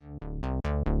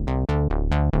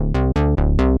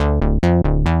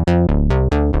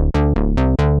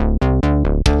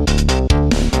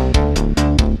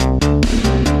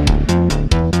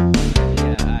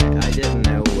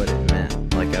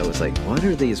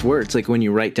these words, like when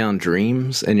you write down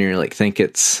dreams and you're like, think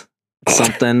it's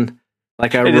something.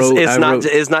 Like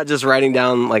it's not just writing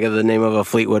down like the name of a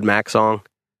Fleetwood Mac song.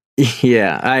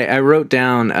 Yeah, I wrote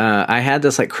down, I had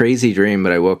this like crazy dream,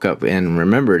 but I woke up and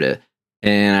remembered it.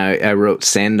 And I wrote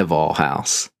Sandoval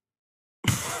House.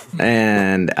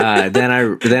 And then I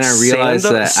realized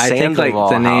that I think like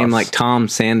the name like Tom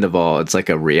Sandoval, it's like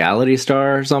a reality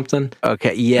star or something.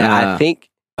 Okay, yeah, I think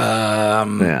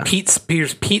Pete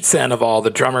Sandoval, the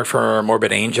drummer for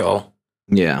Morbid Angel.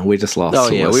 Yeah, we just lost. Oh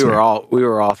yeah, we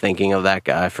were all thinking of that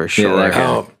guy for sure.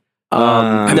 Yeah,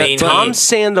 I mean, Tom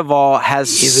Sandoval has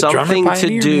something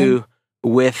to do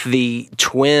with the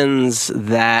twins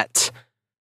that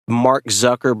Mark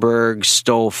Zuckerberg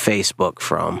stole Facebook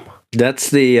from. That's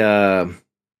the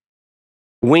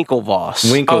Winklevoss.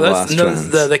 Twins.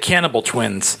 The Cannibal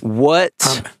Twins. What?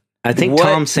 I think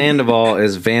Tom Sandoval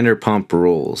is Vanderpump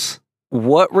Rules.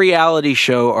 What reality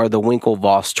show are the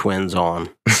Winklevoss twins on?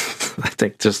 I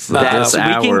think just we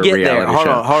can get there. Hold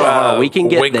on. We can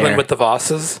get Winkling there. with the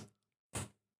Vosses.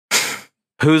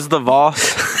 Who's the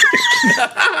Voss?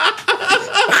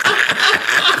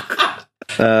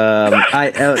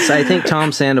 I think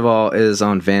Tom Sandoval is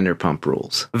on Vanderpump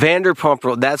Rules. Vanderpump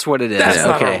Rules. That's what it is. That's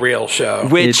not a real show.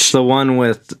 It's the one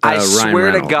with I Ryan swear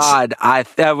Reynolds. to God, I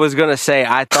was gonna say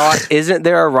I thought isn't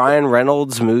there a Ryan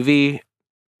Reynolds movie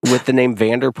with the name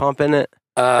Vanderpump in it?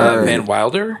 Van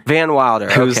Wilder. Van Wilder.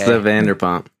 Who's okay. the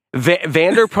Vanderpump?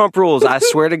 Vanderpump Rules. I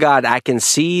swear to God, I can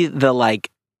see the like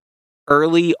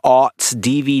early aughts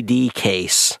DVD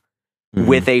case. Mm-hmm.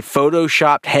 With a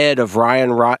photoshopped head of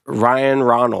Ryan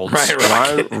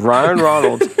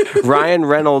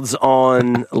Reynolds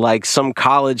on like some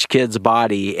college kid's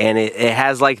body, and it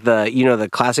has like the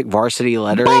classic varsity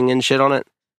lettering and shit on it.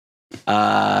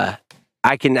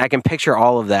 I can picture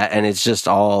all of that, and it's just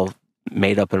all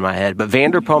made up in my head. But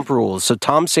Vanderpump Rules. So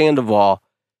Tom Sandoval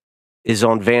is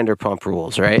on Vanderpump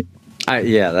Rules, right?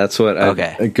 Yeah, that's what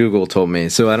Google told me.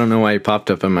 So I don't know why he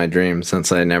popped up in my dream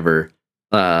since I never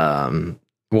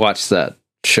watched that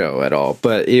show at all.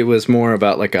 But it was more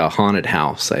about like a haunted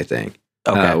house, I think.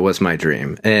 Was my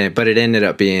dream. But it ended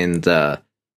up being the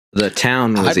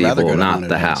town was evil, not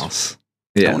the house.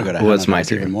 Yeah, it was my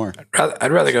dream. Even more.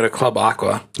 I'd rather go to Club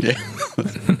Aqua. Yeah.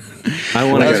 I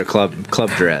want to go to Club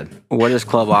Dread. What is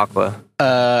Club Aqua?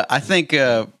 I think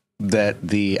that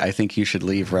I think you should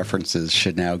leave references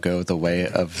should now go the way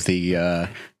of the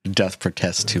doth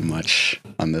protest too much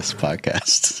on this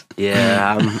podcast.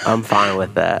 Yeah, I'm fine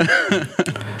with that.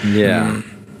 Yeah.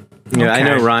 Yeah, okay. I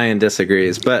know Ryan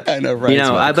disagrees, but I know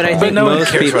Ryan. But I think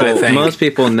most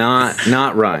people,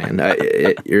 not Ryan,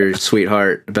 your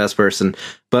sweetheart, best person,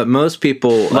 but most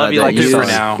people love you like a son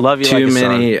now. Love you too like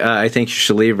many. I think you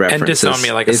should leave references and disown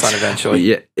me like a son eventually.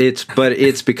 Yeah, it's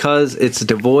because it's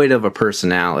devoid of a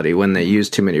personality when they use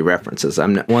too many references.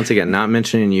 I'm once again not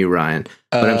mentioning you, Ryan,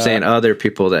 but I'm saying other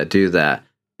people that do that.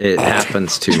 It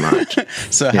happens too much.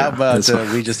 So how about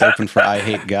we just opened for I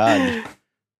Hate God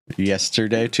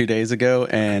yesterday, 2 days ago,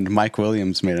 and Mike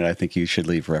Williams made it. I think you should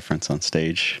leave reference on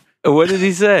stage. What did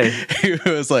he say? He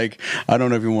was like, I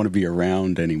don't even want to be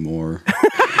around anymore.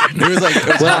 He was like, it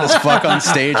was hot as fuck on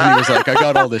stage, and he was like, I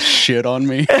got all this shit on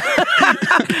me.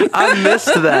 I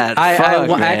missed that.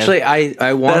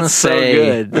 I want to say, so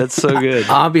good. That's so good.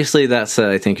 Obviously, that's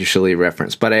I think you should leave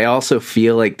reference, but I also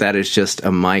feel like that is just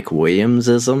a Mike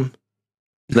Williamsism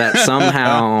that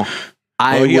somehow.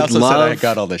 He also said I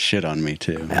got all this shit on me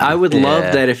too. I would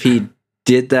love that if he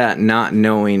did that, not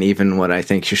knowing even what I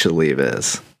think you should leave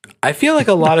is. I feel like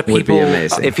a lot of people would be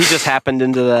amazing if he just happened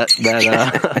into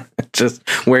that just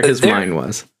where his mind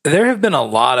was. There have been a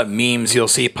lot of memes you'll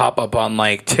see pop up on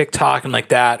like TikTok and like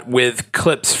that with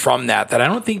clips from that I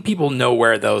don't think people know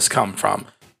where those come from.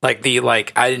 Like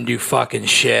I didn't do fucking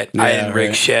shit. I didn't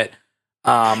rig shit.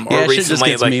 Or recently just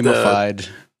gets like meme-ified.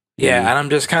 And I'm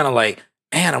just kind of like,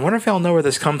 man, I wonder if I'll know where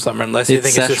this comes from, unless you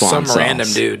think it's just some random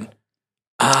dude.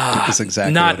 That's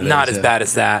exactly not as bad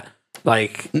as that.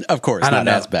 Like, of course, not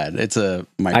as bad. It's a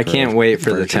micro I can't wait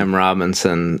for the Tim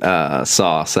Robinson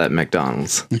sauce at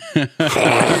McDonald's.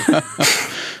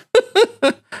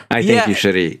 I think you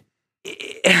should eat.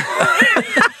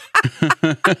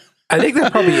 I think there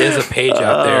probably is a page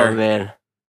out there. Oh man.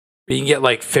 You can get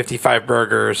like 55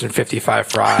 burgers and 55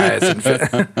 fries. And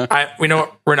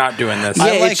we're not doing this.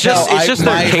 Yeah, it's just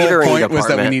their catering point department. Was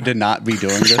that we need to not be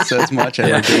doing this as much.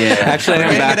 Actually,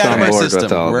 I'm back on board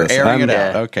with all We're this. airing it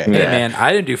out. Okay. Hey, man,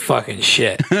 I didn't do fucking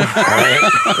shit. All right?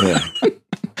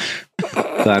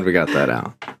 Glad we got that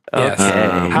out. Yes.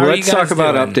 Let's talk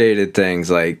about updated things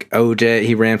like OJ.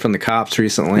 He ran from the cops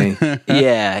recently.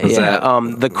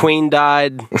 The Queen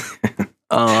died.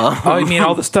 Oh, you mean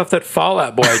all the stuff that Fall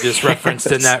Out Boy just referenced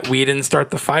in that "We Didn't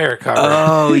Start the Fire" cover?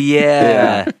 Oh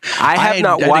yeah. I have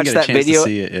not watched that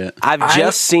video. I've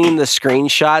just seen the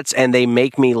screenshots, and they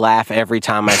make me laugh every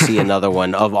time I see another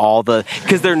one of all the,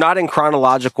 because they're not in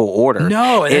chronological order.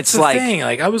 No, it's the thing.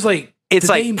 Like I was like, it's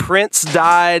like Prince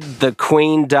died, the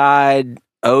Queen died,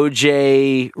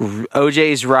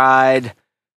 OJ's ride,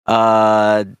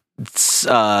 the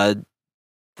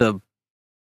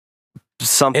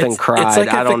something cried. It's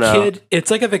like I don't know. It's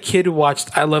like if a kid who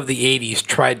watched I Love the 80s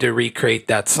tried to recreate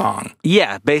that song.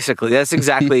 Yeah, basically. That's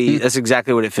exactly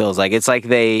what it feels like. It's like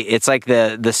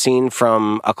the scene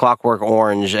from A Clockwork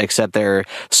Orange, except they're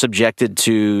subjected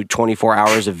to 24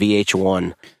 hours of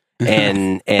VH1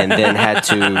 and then had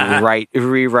to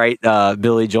rewrite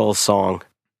Billy Joel's song.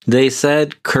 They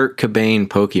said Kurt Cobain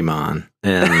Pokemon,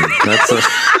 and that's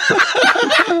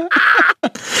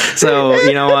so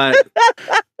you know what?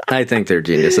 I think they're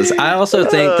geniuses. I also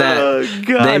think that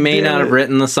they may not have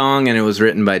written the song, and it was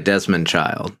written by Desmond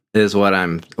Child. Is what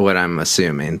I'm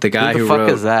assuming. The guy who fuck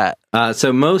wrote, is that?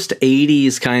 So most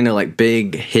 '80s kind of like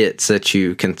big hits that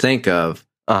you can think of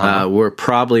were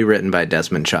probably written by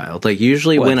Desmond Child. Like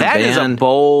usually when a band, that is a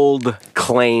bold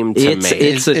claim to make.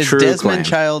 It's a true Desmond claim.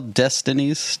 Child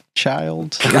Destiny's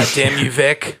Child? God damn you,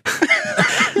 Vic. Is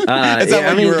that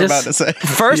what you were about to say?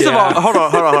 First of all, hold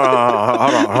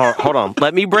on.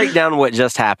 Let me break down what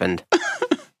just happened.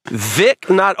 Vic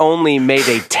not only made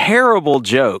a terrible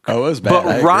joke, it was bad,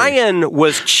 but Ryan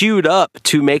was queued up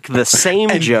to make the same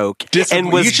joke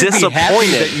and was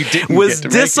disappointed.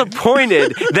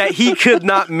 That he could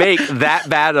not make that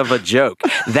bad of a joke.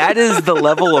 That is the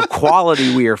level of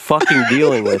quality we are fucking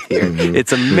dealing with here.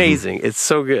 It's amazing. It's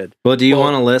so good. Well, do you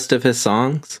want a list of his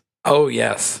songs? Oh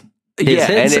yes. His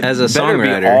hits and as a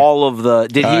songwriter. All of the.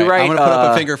 Did he write? I'm going to put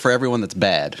up a finger for everyone that's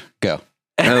bad. Go.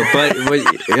 But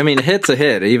I mean, a hit's a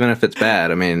hit, even if it's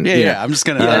bad. I mean, yeah. I'm just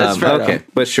gonna. Okay,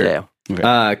 but sure. Yeah.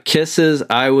 Okay. Kisses,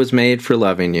 "I Was Made for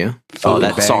Loving You." Oh,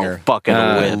 that song fucking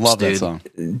whips, love dude. that song.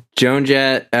 Joan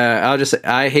Jett, I'll just say,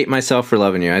 "I Hate Myself for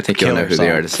Loving You." I think you'll know who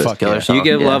the artist is. You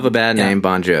Give Love a Bad Name,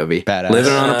 Bon Jovi. Badass.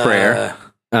 Living on a Prayer.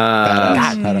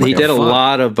 He did a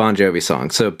lot of Bon Jovi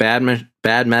songs. So Bad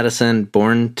Medicine,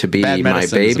 Born to Be My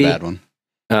Baby. Is a bad one.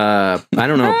 I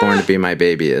don't know what Born to Be My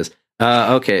Baby is.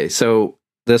 Okay, so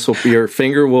your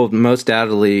finger will most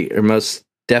definitely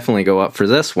go up for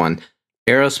this one.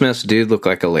 Aerosmith's "Dude Look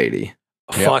Like a Lady."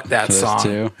 Fuck that song.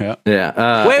 Too. Yep.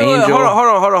 Yeah. Wait, Angel,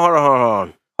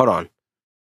 hold on.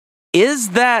 Is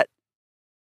that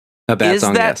a bad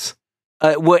song? Yes.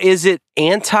 Is it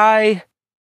anti?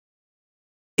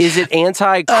 Is it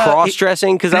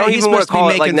anti-cross-dressing? Because I don't even want to call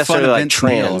it like necessarily like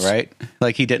trans, right?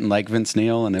 Like he didn't like Vince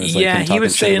Neil, and it was like he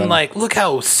was saying like, "Look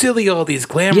how silly all these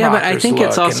glam rockers but I think look."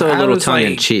 It's also a little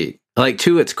tongue-in-cheek. Like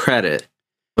to its credit,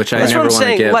 which I never want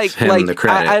to give him the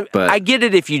credit. But I get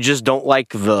it if you just don't like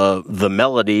the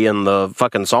melody and the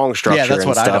fucking song structure. Yeah, that's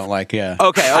what stuff. I don't like. Yeah.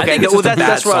 Okay. Well,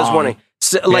 that's what I was wondering.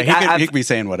 So, like he could be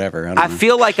saying whatever. I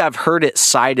feel like I've heard it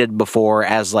cited before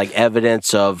as like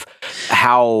evidence of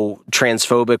how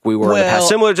transphobic we were in the past,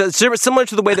 similar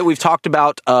to the way that we've talked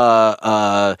about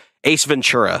Ace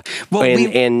Ventura. Well,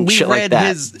 and we shit read like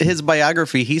that. his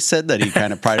biography. He said that he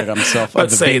kind of prided himself on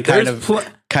being kind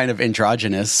of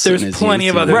androgynous. There's plenty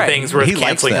of other things worth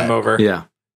canceling him over. Yeah.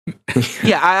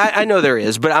 Yeah, I know there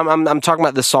is, but I'm talking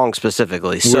about the song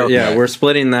specifically. So we're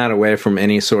splitting that away from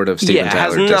any sort of Steven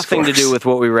Tyler it has nothing to do with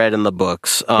what we read in the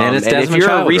books. And if you're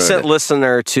a recent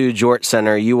listener to Jort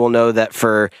Center, you will know that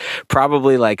for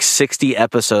probably like 60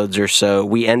 episodes or so,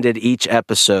 we ended each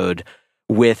episode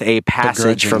with a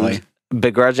passage from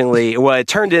begrudgingly. Well, it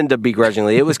turned into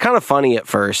begrudgingly. It was kind of funny at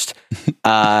first.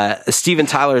 Steven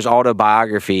Tyler's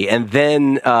autobiography, and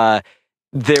then there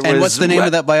was. And what's the name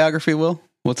of that biography, Will?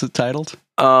 What's it titled?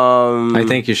 I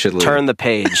think you should turn the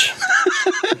page.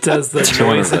 Does the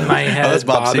noise in my head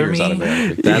bother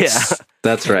me?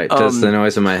 That's right. Does the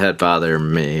noise in my head bother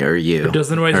me or you? Or does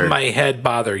the noise in my head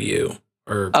bother you?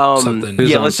 Or something.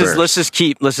 Yeah, let's just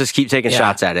keep taking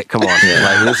shots at it. Come on,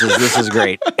 like, this is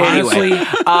great. Anyway,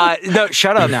 no,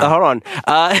 shut up. Hold on.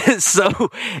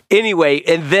 So anyway,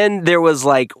 and then there was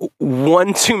like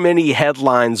one too many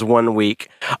headlines one week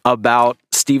about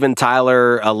Steven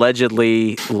Tyler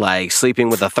allegedly like sleeping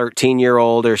with a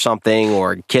 13-year-old or something,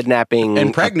 or kidnapping,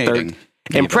 impregnating.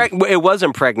 It was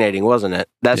impregnating, wasn't it?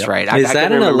 That's right. Is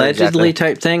that an allegedly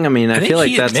type thing? I mean, I feel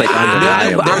like that's like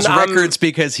undeniable. There's records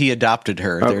because he adopted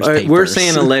her. There's papers. We're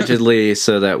saying allegedly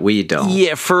so that we don't.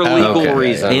 Yeah, for legal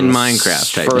reasons. In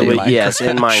Minecraft type thing. Yes,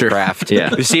 in Minecraft. Sure.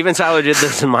 Yeah. Steven Tyler did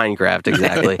this in Minecraft,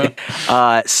 exactly.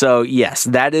 So yes,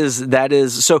 that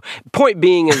is. So point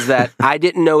being is that I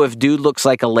didn't know if Dude Looks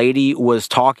Like a Lady was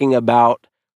talking about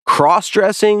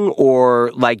cross-dressing,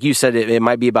 or like you said, it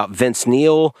might be about Vince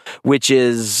Neil, which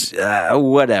is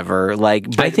whatever.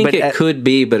 I think it could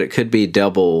be, but it could be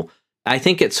double. I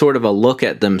think it's sort of a look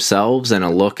at themselves and a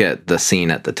look at the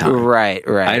scene at the time. Right.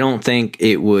 I don't think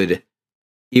it wouldn't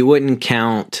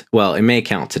count. Well, it may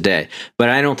count today, but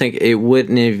I don't think it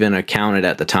wouldn't even have counted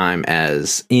at the time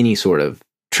as any sort of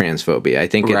transphobia. I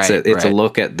think it's a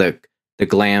look at the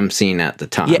glam scene at the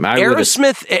time. Yeah,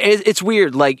 Aerosmith, it's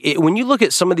weird. When you look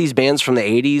at some of these bands from the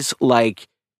 80s, like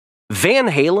Van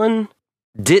Halen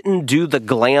didn't do the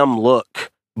glam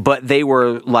look, but they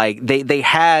were like, they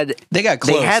got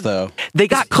close though. They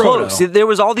got close. There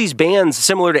was all these bands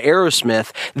similar to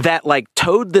Aerosmith that like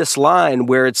towed this line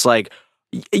where it's like,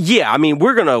 yeah, I mean,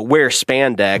 we're going to wear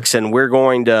spandex and we're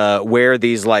going to wear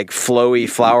these like flowy,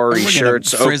 flowery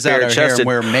shirts, frizz out our hair and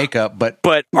wear makeup,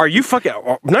 but are you fucking,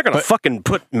 I'm not going to fucking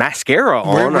put mascara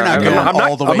on. We're not going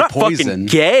all the way I'm not Poison. Fucking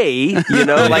gay, you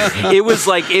know, it was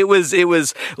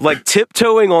like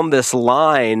tiptoeing on this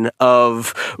line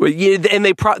of, and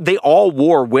they all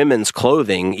wore women's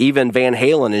clothing, even Van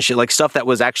Halen and shit, like stuff that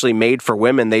was actually made for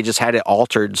women. They just had it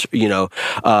altered,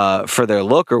 for their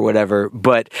look or whatever.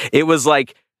 But it was like,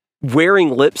 wearing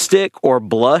lipstick or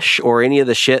blush or any of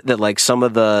the shit that like some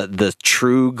of the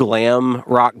true glam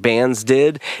rock bands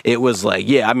did, it was like,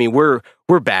 yeah, I mean, we're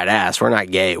badass. We're not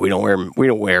gay. We don't wear rouge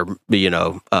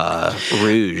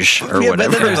or whatever. But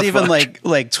then there's even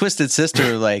like Twisted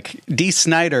Sister, like Dee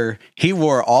Snider, he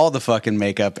wore all the fucking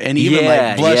makeup and even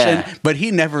like blush, but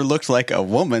he never looked like a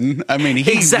woman. I mean,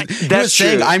 he was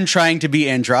saying, I'm trying to be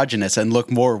androgynous and look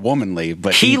more womanly,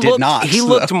 but he did not. He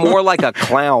looked more like a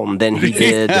clown than he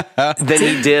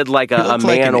did like a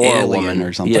man or a woman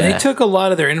or something. They took a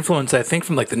lot of their influence, I think,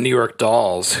 from like the New York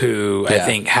Dolls, who I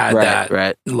think had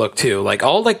that look too. Like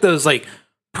all like those like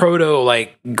proto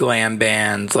like glam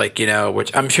bands, like,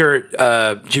 which I'm sure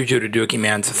Juju the Dookie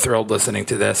Man's thrilled listening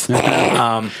to this.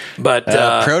 But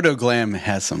proto glam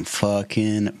has some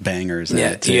fucking bangers in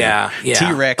it too. Yeah.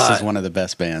 T-Rex is one of the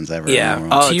best bands ever. Yeah.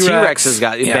 Oh, T-Rex has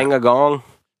got Bang a Gong.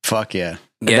 Fuck yeah.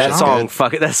 Yeah,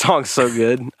 that song's so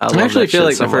good. I actually feel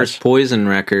like the first Poison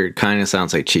record kind of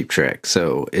sounds like Cheap Trick,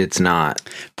 so it's not.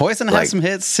 Poison has some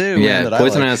hits too. Yeah,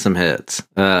 Poison has some hits,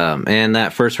 and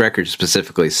that first record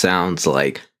specifically sounds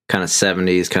like kind of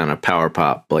 70s, kind of power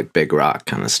pop, like big rock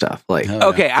kind of stuff. Like,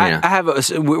 I have.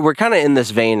 We're kind of in this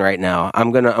vein right now.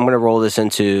 I'm gonna roll this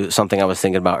into something I was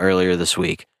thinking about earlier this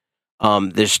week.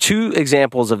 There's two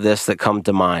examples of this that come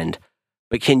to mind,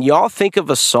 but can y'all think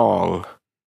of a song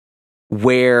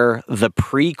where the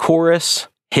pre-chorus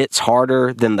hits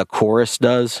harder than the chorus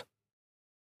does?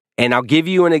 And I'll give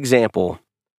you an example.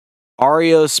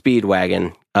 REO's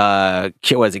Speedwagon,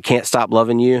 was it Can't Stop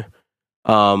Loving You?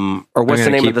 Or what's the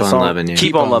name of the song?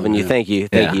 Keep on Loving You. Thank you.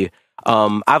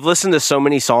 I've listened to so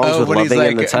many songs with loving in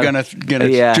the title.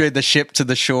 Gonna trade the ship to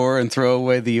the shore and throw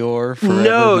away the oar forever?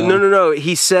 No.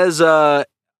 He says, I'm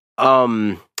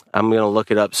gonna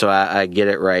look it up so I get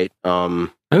it right.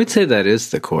 I would say that is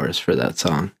the chorus for that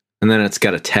song. And then it's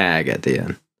got a tag at the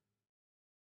end.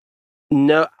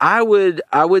 No, I would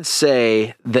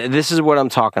say that this is what I'm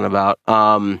talking about.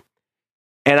 And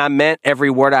I meant every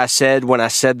word I said when I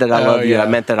said that I love you. I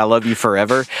meant that I love you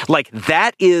forever. Like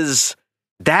that is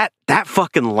that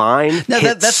fucking line. No,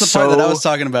 that's the part that I was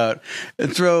talking about.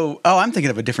 I'm thinking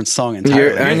of a different song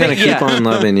entirely. I'm going to keep on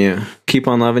loving you. Keep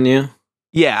on loving you.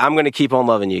 Yeah, I'm going to keep on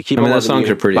loving you. Those songs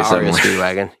are pretty similar.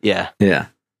 Speedwagon. Yeah. Yeah.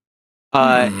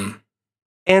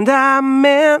 And I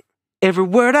meant every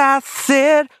word I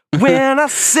said when I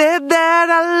said that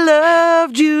I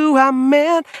loved you. I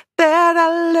meant that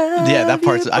I loved you. Yeah, that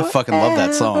part. I fucking love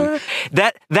that song.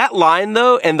 That line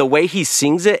though, and the way he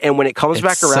sings it, and when it comes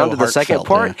back around to the second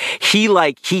part, he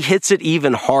hits it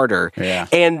even harder. Yeah.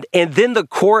 And then the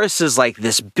chorus is like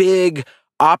this big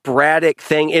operatic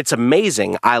thing. It's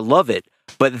amazing. I love it.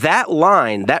 But that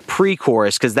line, that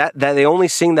pre-chorus, because that they only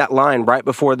sing that line right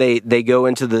before they go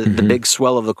into the big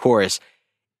swell of the chorus,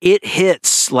 it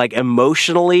hits like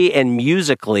emotionally and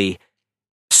musically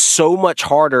so much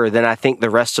harder than I think the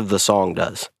rest of the song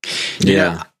does.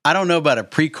 Yeah. I don't know about a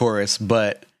pre-chorus,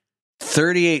 but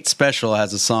 38 Special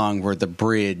has a song where the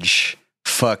bridge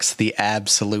fucks the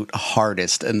absolute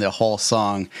hardest in the whole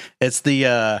song. It's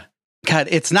the God,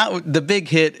 it's not the big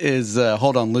hit is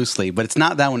Hold On Loosely, but it's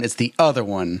not that one. It's the other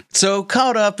one. So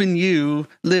caught up in you,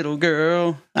 little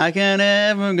girl, I can't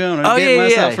ever gonna get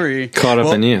myself free. Caught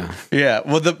up in you. Yeah.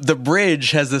 Well, the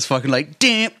bridge has this fucking like,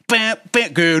 you know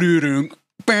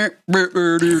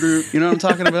what I'm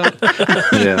talking about?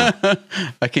 Yeah.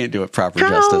 I can't do it proper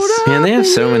justice. Man, they have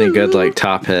so many good like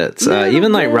top hits.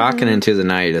 Even like Rockin' Into the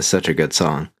Night is such a good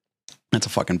song. That's a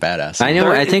fucking badass song. I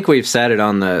know. I think we've said it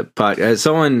on the podcast.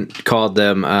 Someone called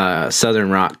them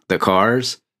Southern Rock the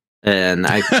Cars, and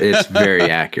it's very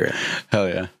accurate. Hell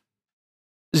yeah.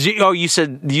 Oh, you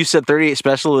said 38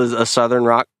 Special is a Southern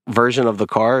Rock version of the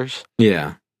Cars?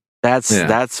 Yeah.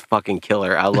 That's fucking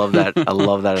killer. I love that. I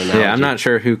love that analogy. Yeah, I'm not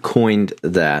sure who coined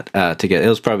that together. It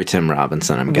was probably Tim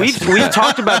Robinson, I'm guessing. We've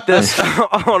talked about this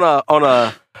on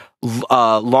a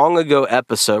long ago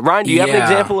episode. Ryan, do you have an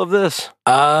example of this?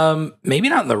 Maybe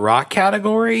not in the rock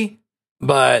category,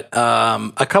 but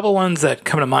a couple ones that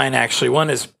come to mind. Actually,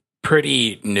 one is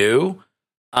pretty new,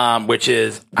 which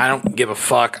is I Don't Give a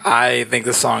Fuck. I think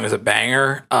this song is a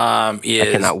banger. I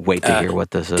cannot wait to hear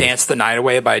what this is. Dance the Night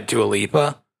Away by Dua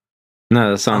Lipa.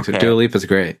 No, the song's Dua Lipa's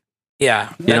great.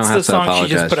 Yeah, that's the song she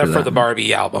just put up for the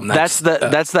Barbie album. That's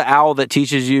the owl that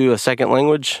teaches you a second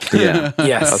language. Yeah.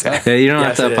 Yes. Okay. Yeah, you don't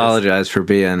have to apologize for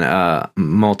being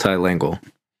multilingual.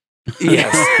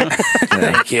 Yes.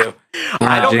 Thank you.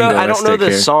 I don't know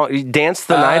this song. Dance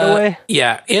the Night Away.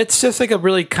 Yeah, it's just like a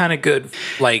really kind of good,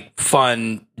 like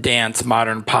fun dance,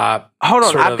 modern pop. Hold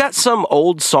on, I've got some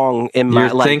old song in my.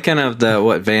 You're thinking of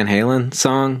the Van Halen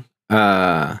song?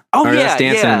 That's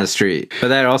Dancing in the Street, but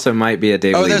that also might be a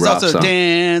David Lee Roth song.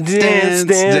 Dance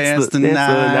the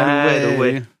night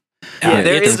away. Yeah,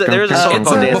 there is a song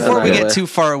called Dance. Before we get too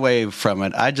far away from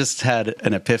it, I just had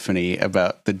an epiphany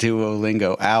about the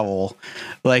Duolingo owl.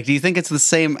 Like, do you think it's the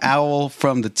same owl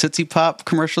from the Tootsie Pop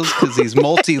commercials? Because he's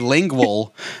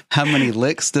multilingual. How many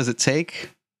licks does it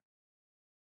take?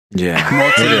 Yeah,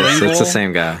 multilingual. It's the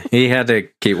same guy. He had to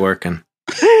keep working.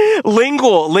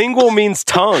 Lingual means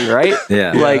tongue, right?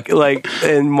 Yeah. Like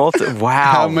and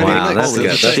wow. That's good.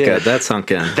 That's good. That sunk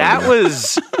in.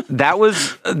 That was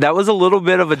a little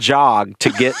bit of a jog to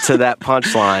get to that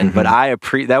punchline, but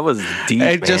that was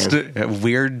deep. Just a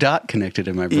weird dot connected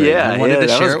in my brain. Yeah, I wanted to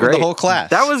share it with the whole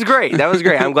class. That was great.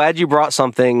 I'm glad you brought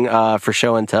something for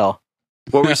show and tell.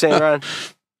 What were you saying, Ryan?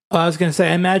 Well, I was going to say,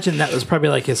 I imagine that was probably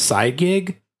like his side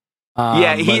gig.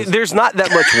 There's not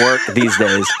that much work these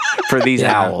days for these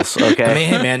owls. Okay, I mean,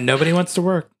 hey man, nobody wants to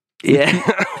work. Yeah,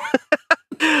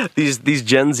 these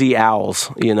Gen Z owls,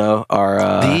 are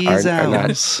owls.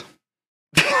 Not.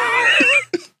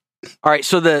 All right,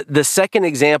 so the second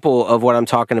example of what I'm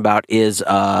talking about is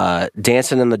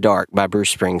 "Dancing in the Dark" by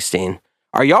Bruce Springsteen.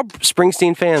 Are y'all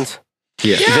Springsteen fans?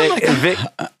 Yeah, Vic,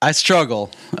 I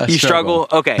struggle. You struggle?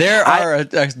 Okay, there are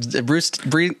Bruce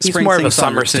Springsteen. He's more of a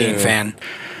Summerstein fan.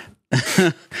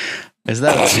 Is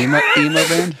that an emo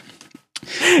band?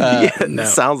 No.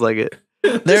 Sounds like it.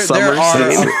 There are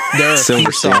a few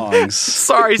songs.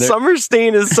 Sorry,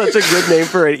 Summerstein is such a good name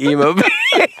for an emo band.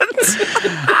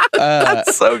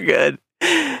 That's so good.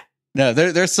 No,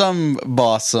 there's some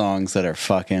Voss songs that are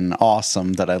fucking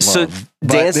awesome that I love. So,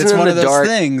 but it's one of those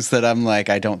things that I'm like,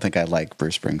 I don't think I like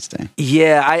Bruce Springsteen.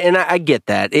 Yeah, I get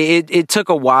that. It took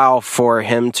a while for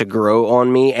him to grow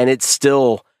on me, and it's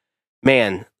still,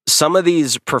 man, some of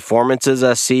these performances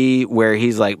I see where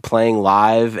he's like playing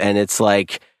live and it's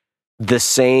like the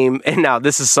same. And now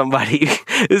this is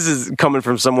coming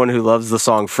from someone who loves the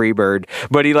song Freebird,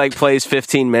 but he like plays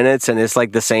 15 minutes and it's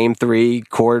like the same 3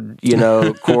 chords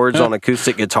on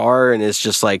acoustic guitar. And it's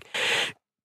just like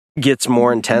gets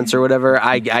more intense or whatever.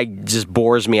 I just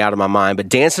bores me out of my mind. But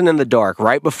Dancing in the Dark,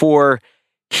 right before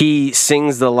he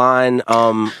sings the line,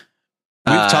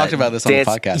 we've talked about this on the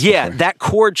podcast. Yeah, before. That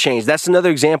chord change. That's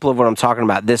another example of what I'm talking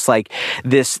about. This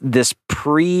this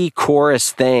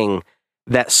pre-chorus thing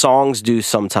that songs do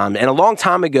sometimes. And a long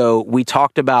time ago, we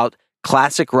talked about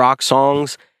classic rock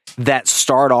songs that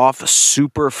start off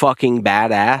super fucking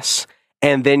badass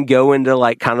and then go into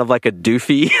like kind of like a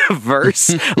doofy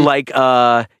verse, like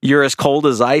 "You're as Cold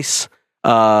as Ice"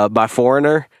 by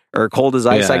Foreigner, or "Cold as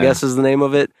Ice," I guess is the name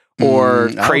of it. Or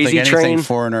Crazy I don't think Train. anything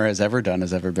Foreigner has ever done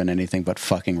has ever been anything but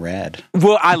fucking rad.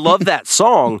 Well, I love that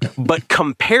song, but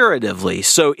comparatively,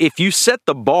 so if you set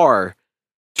the bar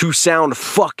to sound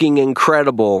fucking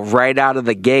incredible right out of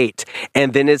the gate,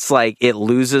 and then it's like it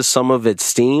loses some of its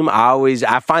steam,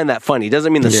 I find that funny.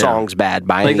 Doesn't mean the song's bad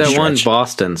by any stretch. Like that one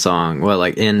Boston song,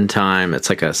 like In Time, it's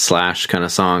like a slash kind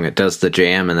of song. It does the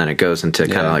jam, and then it goes into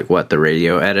kind of like what the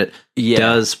radio edit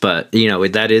does. But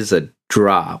that is a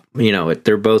drop.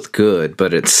 They're both good,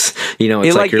 but it's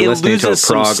it's like you're listening to a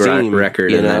prog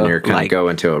record and then you're kind of go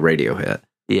into a radio hit.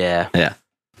 Yeah.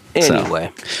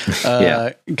 Anyway,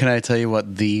 can I tell you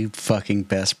what the fucking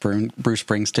best Bruce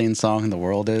Springsteen song in the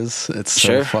world is? It's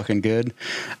so fucking good.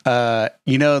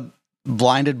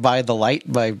 Blinded by the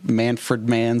Light by Manfred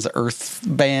Mann's Earth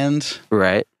Band.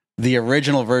 Right. The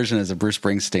original version is a Bruce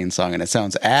Springsteen song, and it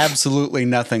sounds absolutely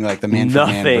nothing like the Manfred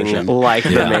Mann version. Nothing like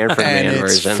the Manfred Mann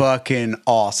version. It's fucking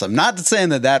awesome. Not saying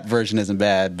that version isn't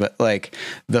bad, but like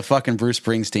the fucking Bruce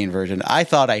Springsteen version. I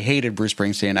thought I hated Bruce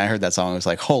Springsteen. I heard that song. I was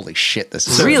like, holy shit, this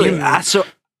is really. So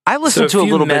I listened to a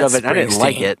little bit of it. I didn't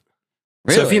like it.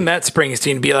 Really? So if you met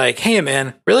Springsteen, be like, "Hey,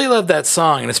 man, really love that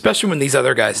song," and especially when these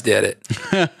other guys did it.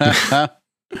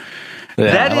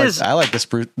 I like the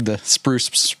Spruce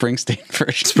Springsteen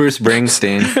version. Spruce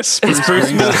Springsteen.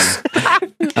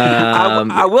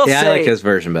 I will say, I like his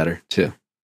version better too.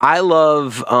 I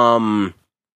love. I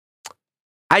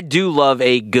do love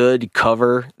a good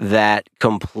cover that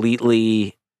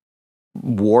completely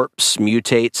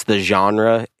mutates the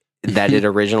genre that it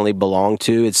originally belonged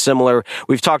to. It's similar.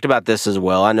 We've talked about this as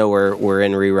well. I know we're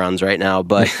in reruns right now,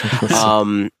 but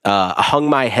Hung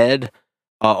My Head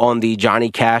on the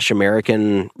Johnny Cash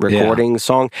American recording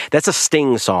song. That's a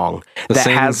Sting song that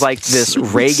has like this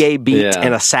reggae beat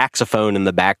and a saxophone in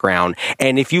the background.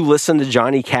 And if you listen to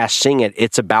Johnny Cash sing it,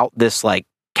 it's about this like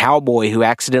cowboy who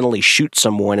accidentally shoots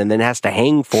someone and then has to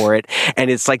hang for it. And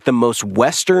it's like the most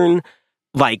Western,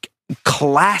 like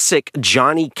classic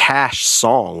Johnny Cash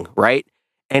song, right?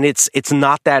 And it's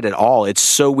not that at all. It's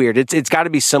so weird. It's got to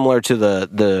be similar to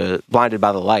the Blinded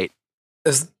by the Light.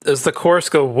 Does the chorus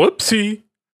go whoopsie?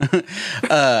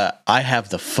 I have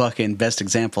the fucking best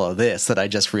example of this that I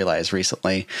just realized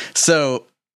recently. So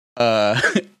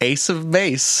Ace of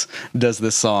Base does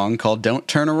this song called Don't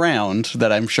Turn Around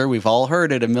that I'm sure we've all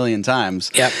heard it a million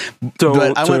times. Yep.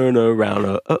 Don't turn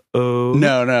around. Uh-oh.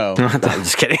 No. I'm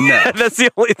just kidding. No. That's the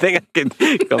only thing I can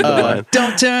come to mind.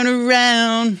 Don't turn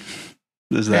around.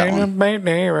 There's that one. I don't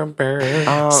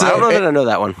know that I know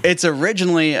that one. It's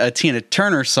originally a Tina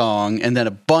Turner song, and then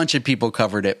a bunch of people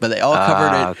covered it, but they all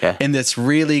covered it in this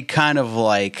really kind of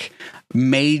like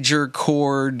major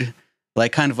chord,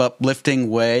 like kind of uplifting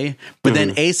way. But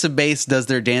then Ace of Base does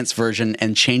their dance version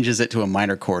and changes it to a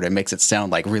minor chord and makes it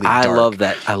sound like really dark. I love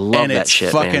that. I love that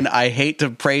shit, fucking, man. I hate to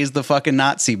praise the fucking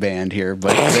Nazi band here,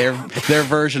 but their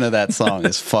version of that song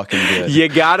is fucking good. You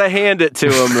gotta hand it to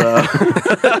them, though.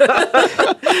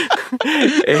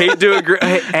 I hate to agree.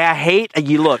 I hate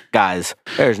you. Look, guys.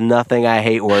 There's nothing I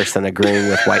hate worse than agreeing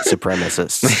with white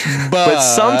supremacists. But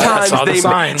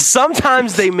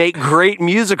sometimes they make great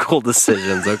musical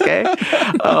decisions. Okay.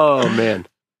 Oh man.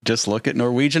 Just look at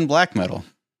Norwegian black metal.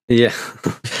 Yeah.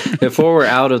 Before we're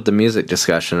out of the music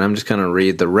discussion, I'm just going to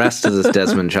read the rest of this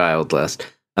Desmond Child list.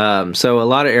 So a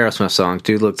lot of Aerosmith songs.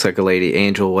 Dude Looks Like a Lady,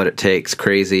 Angel, What It Takes,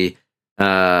 Crazy.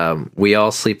 We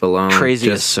All Sleep Alone.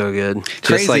 Crazy is so good. Just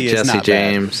Crazy like Jesse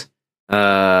James.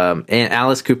 And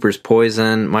Alice Cooper's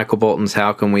Poison, Michael Bolton's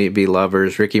How Can We Be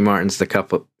Lovers, Ricky Martin's The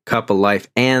Cup of Life,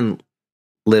 and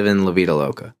Livin' La Vida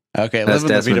Loca. Okay, Livin'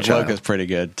 La Vida Loca is pretty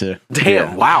good too.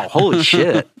 Damn, wow, holy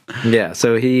shit. Yeah,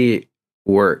 so he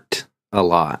worked a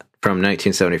lot from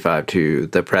 1975 to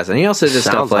the present. He also did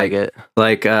stuff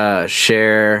like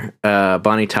Cher,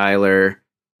 Bonnie Tyler,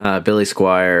 Billy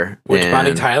Squier. Which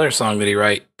Bonnie Tyler song did he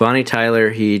write? Bonnie Tyler,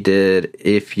 he did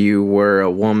If You Were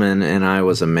a Woman and I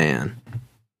Was a Man.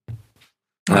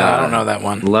 I don't know that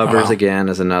one. Lovers Again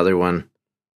is another one.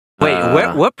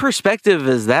 Wait, what perspective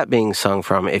is that being sung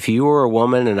from? If you were a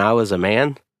woman and I was a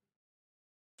man?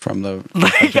 From the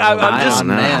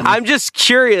I'm just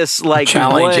curious, like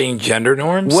challenging gender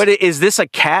norms. What is this? A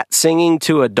cat singing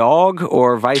to a dog,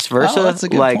 or vice versa? Oh, that's a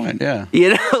good point. Yeah, you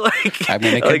know, like I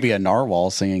mean, it could be a narwhal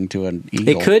singing to an eagle.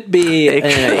 It could be,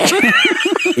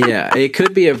 it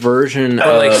could be a version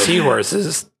of like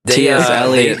seahorses. T.S.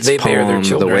 Eliot's they bear their poem,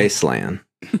 children. The Wasteland.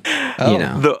 Oh, you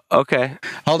know. Okay.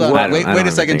 Hold on. Wait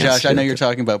a second, Josh. I know you're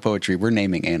talking about poetry. We're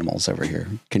naming animals over here.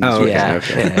 Can you okay.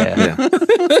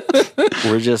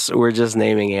 We're just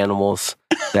naming animals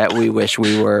that we wish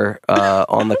we were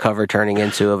on the cover turning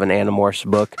into of an Animorphs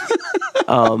book.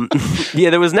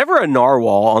 There was never a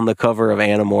narwhal on the cover of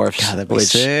Animorphs. God, that'd be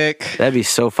sick. That'd be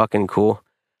so fucking cool.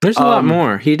 There's a lot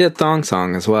more. He did Thong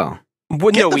Song as well.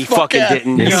 Well, no, we fucking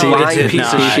didn't. You lying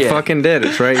piece of shit. He fucking did.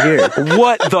 It's right here.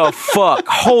 What the fuck?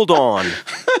 Hold on.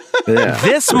 Yeah.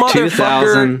 This motherfucker.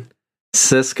 2000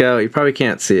 Cisco. You probably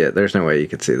can't see it. There's no way you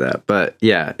could see that. But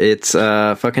yeah, it's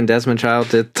fucking Desmond Child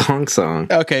did Thong Song.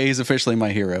 Okay, he's officially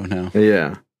my hero now.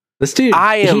 Yeah. This dude,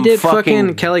 he did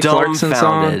fucking Kelly Clarkson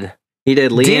song. He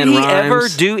did LeAnn Did he Rimes. ever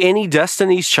do any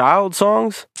Destiny's Child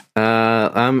songs?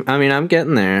 I'm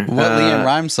getting there. What LeAnn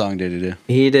Rimes song did he do?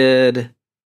 He did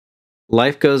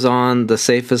Life Goes On, The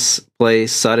Safest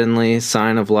Place, Suddenly,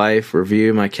 Sign of Life,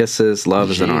 Review My Kisses,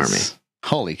 Love is an Army.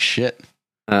 Holy shit.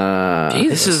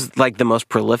 This is like the most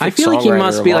prolific. I feel like he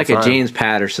must be like a James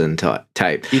Patterson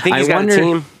type. You think he's got a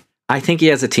team? I think he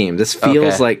has a team. This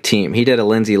feels like team. He did a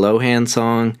Lindsay Lohan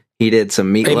song. He did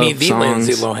some Meatloaf songs.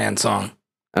 Lindsay Lohan song.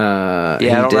 I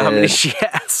don't know how many she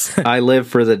has. I Live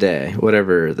for the Day,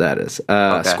 whatever that is.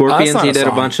 Scorpions, he did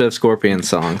a bunch of Scorpion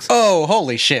songs. Oh,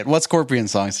 holy shit. What Scorpion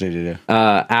songs did he do?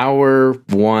 Hour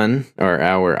One, or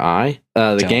Hour I.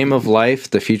 The Game of Life,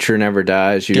 The Future Never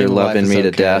Dies, You're Loving Me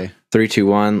to Death. 3, 2,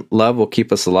 1. Love Will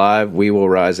Keep Us Alive, We Will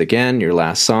Rise Again, Your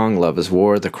Last Song, Love is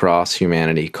War, The Cross,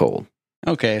 Humanity, Cold.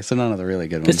 Okay, so none of the really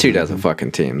good ones. This dude has a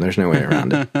fucking team. There's no way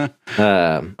around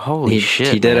it. Holy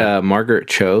shit. He did a Margaret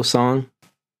Cho song.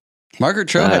 Margaret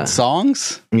Cho had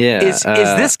songs? Yeah. Is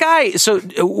this guy, so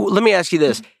let me ask you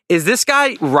this. Is this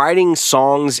guy writing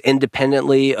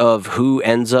independently of who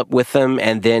ends up with them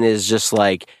and then is just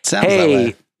like,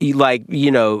 hey, like,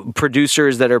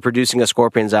 producers that are producing a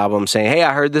Scorpions album saying, hey,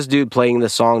 I heard this dude playing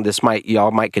this song.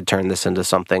 Y'all could turn this into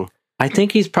something. I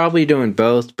think he's probably doing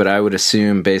both, but I would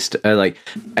assume based at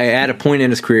a point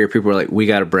in his career, people were like, we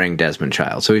got to bring Desmond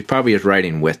Child. So he probably is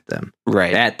writing with them.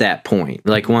 Right. At that point,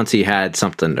 like once he had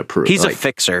something to prove. He's a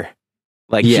fixer.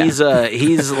 Like he's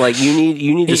like, you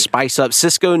need to spice up.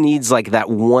 Cisco needs like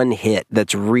that one hit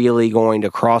that's really going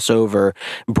to cross over,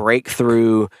 break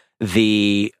through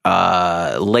the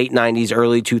late 90s,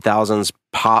 early 2000s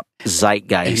pop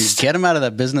zeitgeist. Get him out of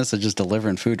that business of just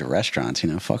delivering food to restaurants,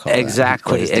 fuck all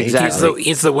exactly, that. Exactly.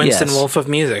 He's the Winston Wolfe of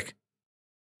music.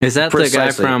 Is that the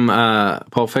guy from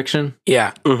Pulp Fiction?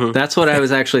 Yeah. Mm-hmm. That's what I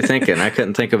was actually thinking. I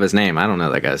couldn't think of his name. I don't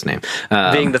know that guy's name.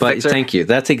 Being the fixer? Thank you.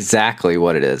 That's exactly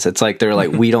what it is. It's like they're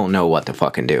like, we don't know what to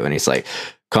fucking do. And he's like,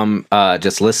 come,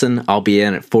 just listen. I'll be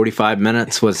in at 45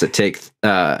 minutes. What does it take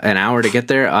an hour to get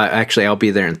there? I'll be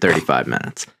there in 35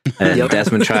 minutes. And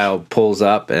Desmond Child pulls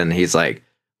up and he's like,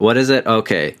 what is it?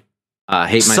 Okay.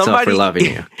 Hate myself for loving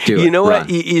you. You know what?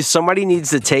 Somebody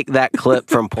needs to take that clip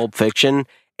from Pulp Fiction.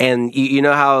 And you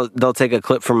know how they'll take a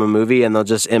clip from a movie and they'll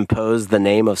just impose the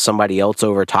name of somebody else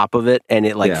over top of it and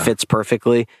it fits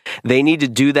perfectly? They need to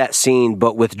do that scene,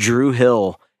 but with Drew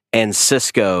Hill and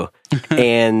Cisco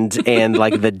and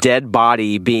like the dead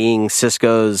body being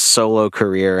Cisco's solo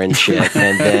career and shit,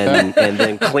 and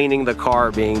then cleaning the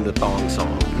car being the thong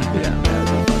song. Yeah.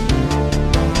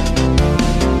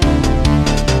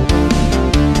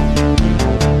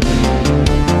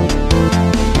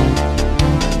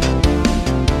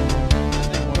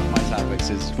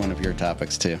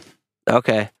 Topics too.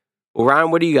 Okay. Well,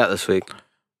 Ryan, what do you got this week?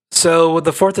 So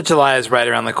the 4th of July is right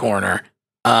around the corner.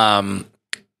 And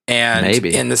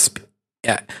maybe in the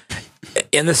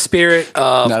spirit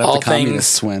of not all if the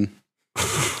things win.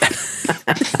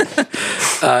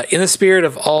 In the spirit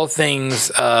of all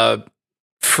things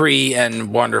free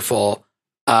and wonderful,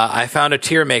 I found a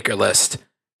tier maker list.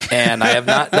 And I have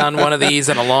not done one of these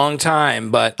in a long time,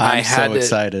 but I'm so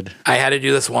excited. I had to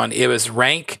do this one. It was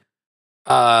rank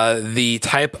the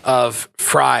type of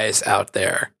fries out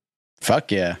there.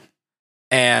 Fuck yeah.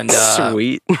 And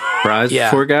sweet fries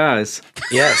for guys.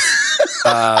 Yes.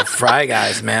 Fry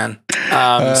guys, man.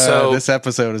 So this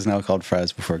episode is now called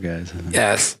Fries Before Guys.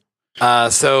 Yes.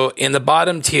 So in the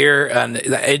bottom tier, and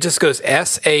it just goes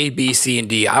S, A, B, C, and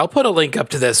D. I'll put a link up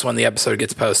to this when the episode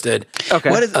gets posted. Okay.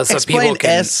 What is, so explain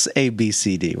S, A, B,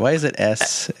 C, D. Why is it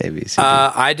S, A, B, C, D?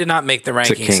 I did not make the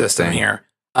ranking system here.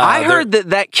 I heard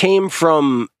that came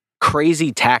from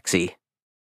Crazy Taxi.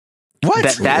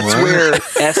 What? That's where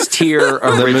S tier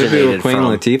originated the movie with Queen from.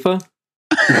 Latifah?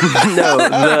 No,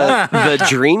 the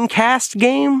Dreamcast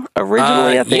game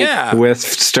originally, I think. Yeah. With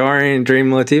starring Dream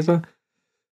Latifah?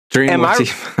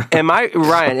 Latifah. Am I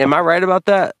Ryan, am I right about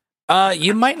that?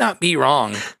 You might not be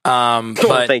wrong.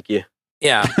 But thank you.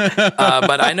 Yeah.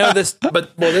 But I know this,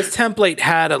 this template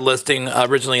had a listing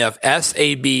originally of S,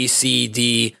 A, B, C,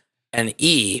 D, and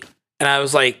E. And I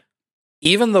was like,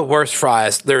 even the worst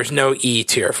fries, there's no E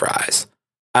tier fries.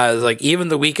 I was like, even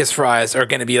the weakest fries are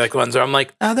going to be like ones where I'm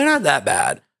like, oh, they're not that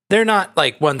bad. They're not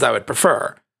like ones I would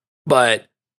prefer, but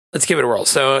let's give it a whirl.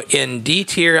 So in D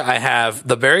tier, I have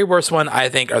the very worst one, I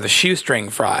think, are the shoestring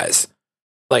fries.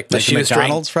 Like the shoestring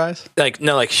McDonald's fries? Like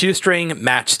shoestring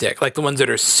matchstick, like the ones that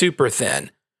are super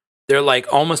thin. They're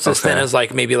like almost as thin as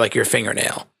like maybe like your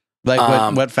fingernail.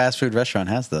 Like what fast food restaurant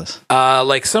has those?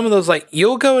 Like some of those, like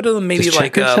you'll go to maybe Does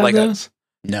like Checkers have those?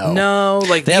 No,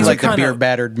 like they have like the beer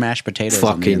battered mashed potatoes.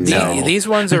 Fucking these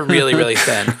ones are really, really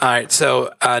thin. All right,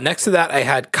 so next to that, I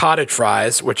had cottage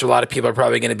fries, which a lot of people are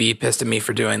probably going to be pissed at me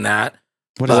for doing that.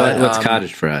 What's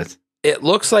cottage fries? It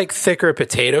looks like thicker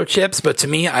potato chips, but to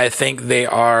me, I think they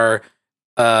are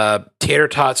tater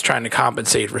tots trying to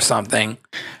compensate for something.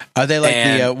 Are they like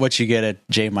the what you get at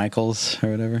J. Michael's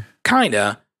or whatever?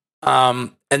 Kinda.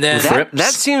 And then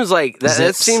that seems like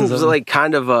that seems like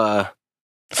kind of a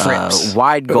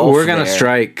wide gulf. We're gonna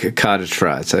strike cottage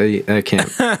fries. I can't.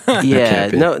 Yeah,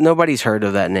 nobody's heard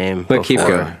of that name. But keep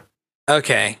going.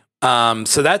 Okay.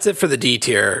 So that's it for the D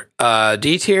tier.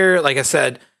 D tier, like I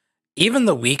said, even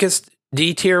the weakest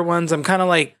D tier ones, I'm kind of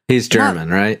like he's German,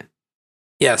 right?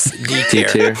 Yes, D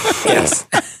tier. Yes.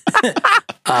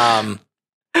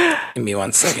 Give me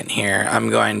 1 second here. I'm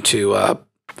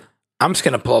just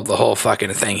gonna pull up the whole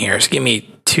fucking thing here. Just give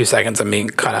me 2 seconds. I'm being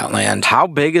cut out land. How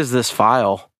big is this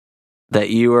file that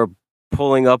you are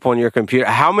pulling up on your computer?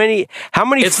 How many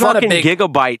fucking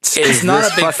gigabytes? It's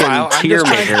not a big file.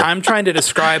 I'm trying to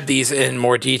describe these in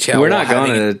more detail. We're not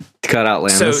going to cut out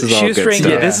land. So this is all good stuff.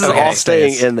 Yeah, this is all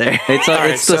staying in there.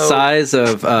 It's the size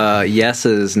of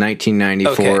Yes's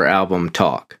 1994 album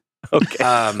Talk.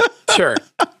 Okay. Sure.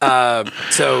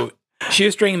 So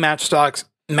shoestring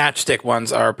matchstick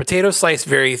ones are potato sliced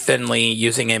very thinly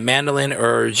using a mandolin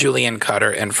or julienne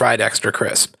cutter and fried extra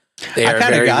crisp. I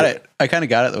kind of got it. I kind of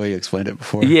got it the way you explained it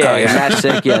before. Yeah,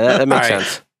 matchstick. Yeah, that makes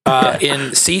sense.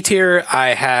 In C tier,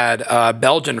 I had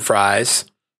Belgian fries.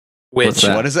 Which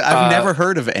what is it? I've never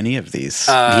heard of any of these.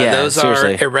 Those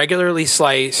seriously. Are irregularly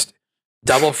sliced,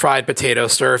 double fried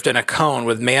potatoes served in a cone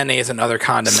with mayonnaise and other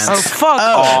condiments. Oh, fuck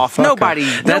off! Nobody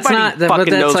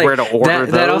fucking knows where to order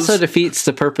those. That also defeats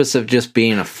the purpose of just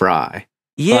being a fry.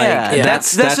 Yeah,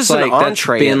 that's just like an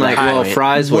entree. Being like,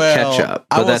 fries with ketchup.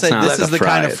 But I will say this is the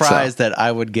kind of fries that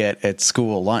I would get at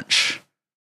school lunch,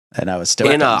 and I was still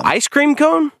in an ice cream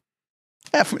cone.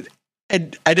 Yeah,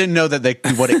 I didn't know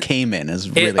that what it came in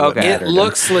is really what mattered. It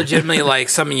looks legitimately like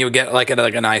something you would get like at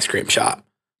an ice cream shop.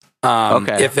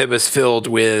 If it was filled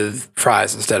with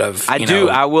fries instead of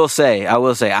I will say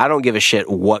I don't give a shit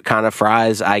what kind of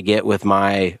fries I get with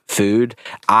my food.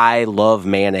 I love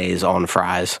mayonnaise on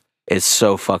fries. It's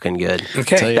so fucking good.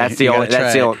 Okay, that's the only.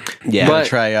 Yeah, but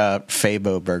try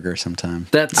Fabo burger sometime.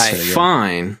 That's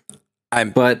fine.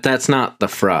 But that's not the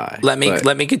fry. Let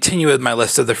me continue with my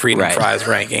list of the Freedom Fries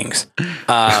rankings.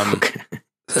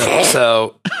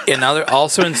 So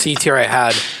also in C tier, I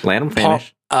had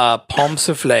pomme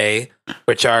souffle,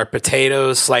 which are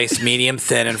potatoes sliced medium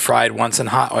thin and fried once in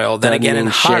hot oil. Then again in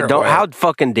hot oil. How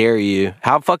fucking dare you?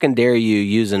 How fucking dare you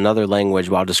use another language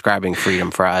while describing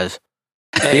Freedom Fries?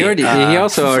 He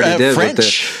also already did French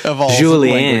with the of all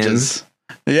Juliennes.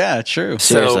 Yeah, true.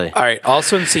 Seriously. So, all right.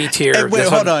 Also in C tier. Wait,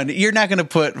 hold on. You're not going to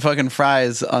put fucking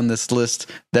fries on this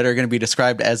list that are going to be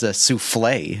described as a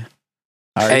souffle.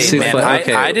 I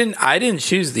didn't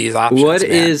choose these options.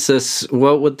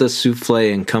 What would the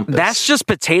souffle encompass? That's just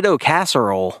potato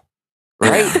casserole,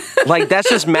 right? Like that's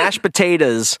just mashed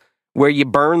potatoes where you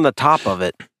burn the top of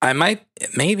it.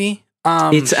 Maybe.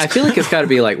 I feel like it's got to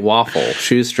be like waffle,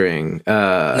 shoestring, steak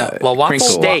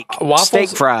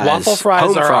fries. Waffle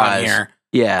fries are on here.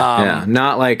 Yeah,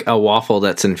 not like a waffle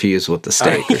that's infused with the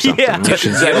steak or something.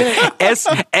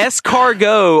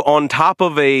 Escargot on top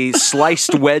of a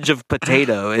sliced wedge of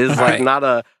potato is not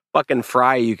a fucking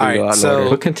fry you can go out and order.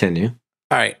 We'll continue.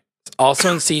 All right.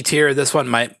 Also in C tier, this one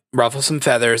might ruffle some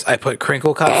feathers. I put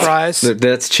crinkle cut fries.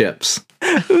 That's chips.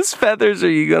 Whose feathers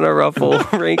are you gonna ruffle?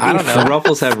 I don't know.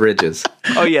 Ruffles have ridges.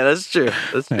 Oh yeah, that's true.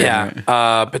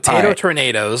 Yeah. Potato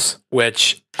tornadoes,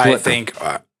 which I think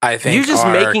you're just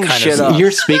making shit up.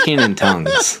 You're speaking in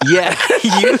tongues. Yeah,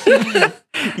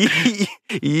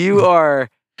 you are.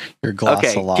 Your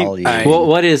glossolalia. Okay, well,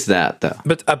 what is that though?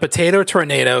 But a potato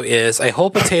tornado is a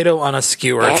whole potato on a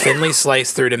skewer, thinly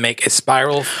sliced through to make a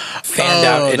spiral fanned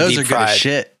out and those deep are fried. good as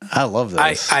shit. I love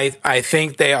those. I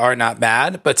think they are not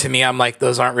bad, but to me, I'm like,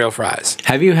 those aren't real fries.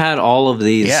 Have you had all of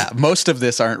these? Yeah, most of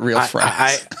this aren't real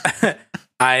fries.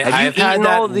 I've had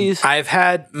all of these. I've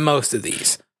had most of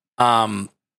these. And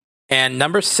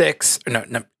number 6.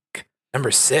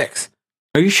 Number 6.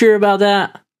 Are you sure about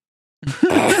that?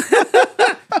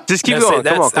 Just keep going.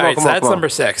 Come on. That's number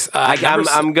 6.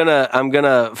 I'm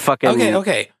gonna fucking.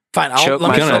 Okay. Fine.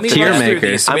 Let me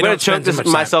I'm gonna choke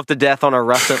myself to death on a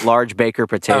russet large baker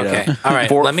potato. Okay. All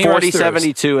right. Let me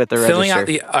 40.72 at the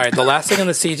register. All right. The last thing on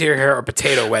the C tier here are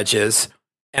potato wedges,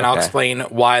 and I'll explain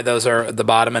why those are at the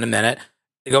bottom in a minute.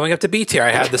 Going up to B tier,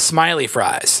 I had the smiley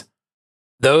fries.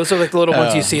 Those are like the little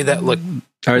ones you see that look.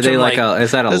 Are they like a?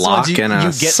 Is that a lock and a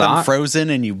you get sock? them frozen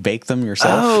and you bake them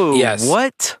yourself? Oh, yes.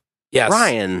 What? Yes,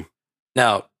 Ryan.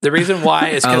 No, the reason why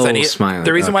is because I need. Smiley.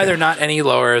 The reason why they're not any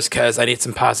lower is because I need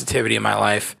some positivity in my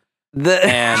life.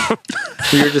 And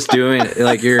you're just doing it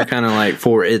like you're kind of like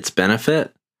for its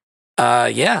benefit.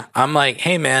 Yeah, I'm like,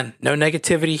 hey man, no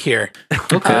negativity here.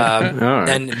 Okay. All right.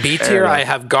 And B tier, I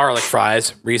have garlic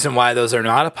fries. Reason why those are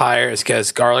not up higher is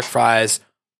because garlic fries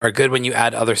are good when you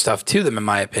add other stuff to them, in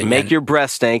my opinion. Make your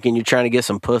breath stank and you're trying to get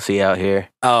some pussy out here.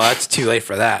 Oh, that's too late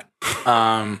for that.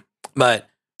 But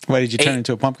why did you turn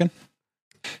into a pumpkin?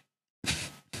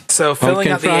 So filling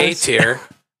out the A tier,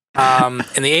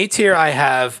 in the A tier, I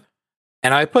have,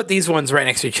 and I put these ones right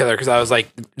next to each other because I was like,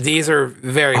 these are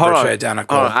very virtually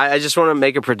identical. Hold on. I just want to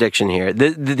make a prediction here.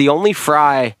 The only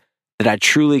fry that I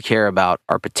truly care about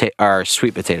are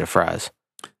sweet potato fries.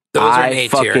 Those are an A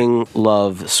tier. I fucking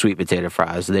love sweet potato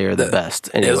fries. They are the best.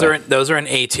 Anyway. Those are an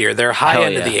A tier. They're high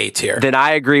end of the A tier. Then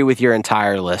I agree with your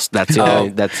entire list. That's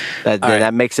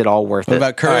that makes it all worth it. What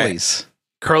about Curly's?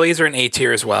 Right. Curly's are an A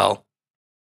tier as well.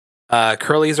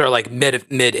 Curly's are like mid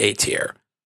A tier.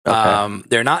 Okay.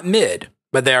 They're not mid,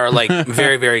 but they are like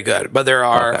very, very good. But there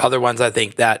are other ones I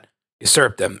think that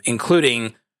usurp them,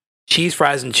 including cheese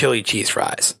fries and chili cheese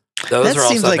fries. Those are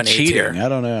also like an A tier. I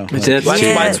don't know.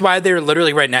 That's why they're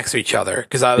literally right next to each other.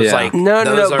 Because I was like,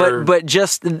 but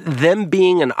just them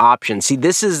being an option. See,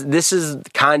 this is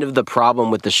kind of the problem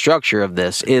with the structure of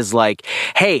this. Is like,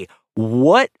 hey,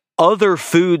 what other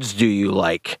foods do you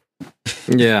like?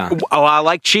 Yeah. Oh, I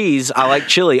like cheese. I like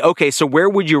chili. Okay, so where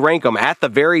would you rank them? At the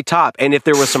very top. And if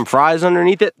there was some fries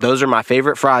underneath it, those are my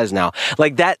favorite fries now.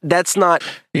 Like that's not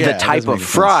the type of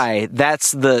fry.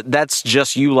 Sense. That's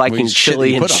just you liking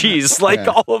chili and cheese. Like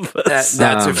all of us.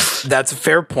 That's a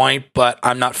fair point, but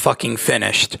I'm not fucking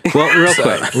finished. Well,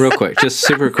 real quick, just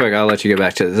super quick. I'll let you get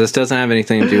back to this. This doesn't have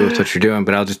anything to do with what you're doing,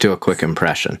 but I'll just do a quick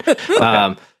impression.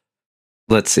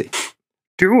 Let's see.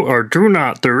 Do or do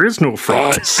not, there is no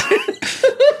fries.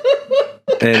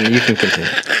 And you can continue.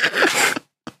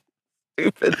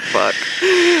 Stupid fuck.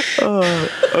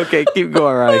 Okay, keep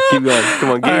going, Ryan. Keep going. Come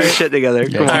on, get your shit together.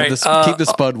 Come on. Keep the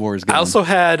Spud Wars going. I also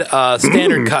had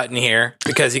standard cut in here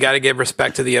because you got to give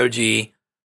respect to the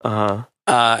OG.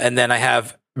 And then I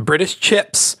have British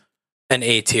chips, an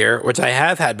A tier, which I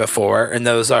have had before, and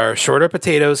those are shorter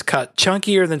potatoes cut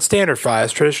chunkier than standard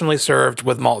fries, traditionally served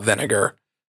with malt vinegar.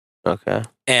 Okay.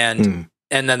 And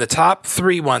then the top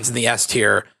three ones in the S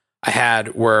tier I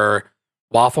had were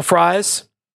waffle fries,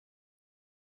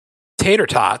 tater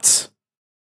tots.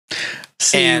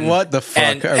 See, what the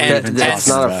fuck are we even talking about? That's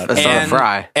not a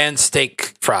fry. And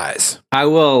steak fries. I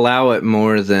will allow it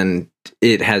more than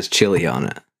it has chili on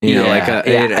it. You know, like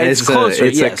it's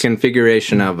a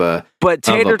configuration of a But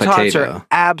tater tots are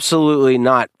absolutely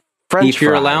not French if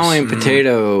you're fries. Allowing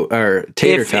potato or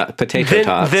potato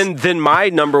tots, then my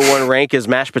number one rank is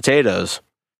mashed potatoes.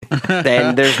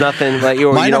 Then there's nothing like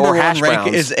my number or one hash rank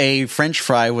browns. is a French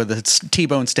fry with a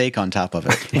T-bone steak on top of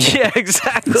it. Yeah,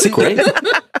 exactly. It's great.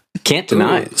 Can't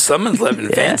deny it. Someone's living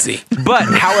fancy. But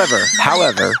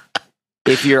however,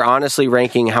 if you're honestly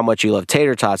ranking how much you love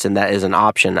tater tots, and that is an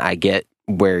option, I get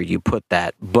where you put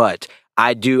that, but.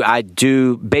 I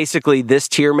do. Basically, this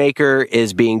tier maker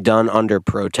is being done under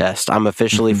protest. I'm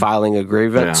officially filing a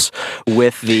grievance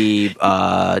with the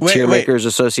Tier Makers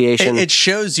Association. It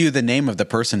shows you the name of the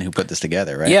person who put this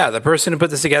together, right? Yeah, the person who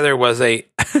put this together was a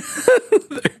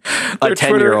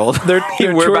 10-year-old.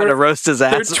 We're about to roast his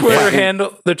ass.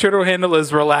 Their Twitter handle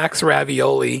is Relax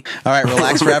Ravioli. All right,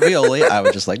 Relax Ravioli. I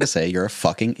would just like to say you're a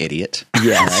fucking idiot.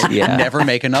 Yes, right? Yeah. Never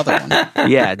make another one.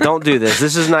 Yeah, don't do this.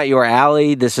 This is not your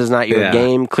alley. This is not your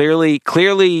game.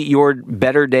 Clearly, your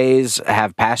better days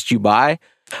have passed you by.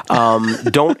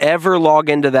 Don't ever log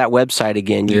into that website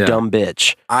again, you dumb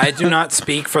bitch. I do not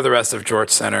speak for the rest of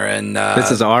George Center, and this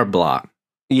is our block.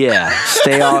 Yeah,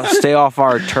 stay off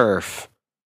our turf.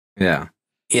 Yeah.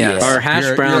 Yes. Or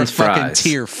hash browns you're a fries. fucking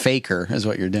tier faker is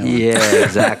what you're doing. Yeah,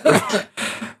 exactly.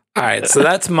 All right, so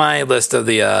that's my list of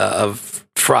the of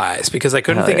fries because I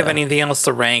couldn't think of anything else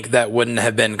to rank that wouldn't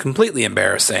have been completely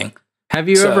embarrassing. Have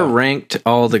you ever ranked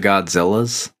all the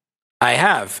Godzillas? I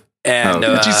have. And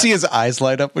did you see his eyes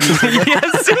light up when you said that? Yeah,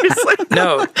 seriously.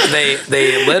 No, they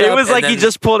lit up. It was like he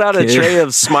just pulled out a tray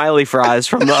of smiley fries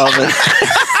from the oven.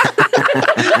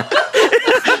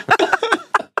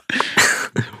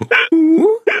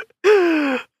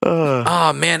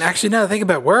 Oh man, actually, now that I think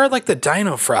about it, where are like the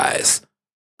dino fries?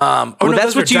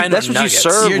 that's what you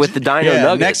serve with the Dino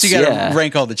Nuggets. Next, you got to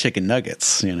rank all the chicken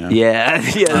nuggets. Yeah,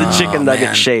 the chicken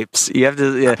nugget shapes. You have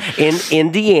to. Yeah. In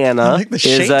Indiana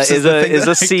is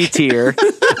a C tier.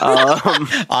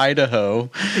 Idaho.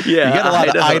 Yeah, you got a lot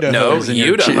of Idahos in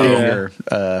your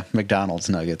McDonald's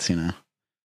nuggets.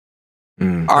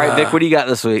 All right, Vic, what do you got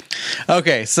this week?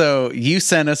 Okay, so you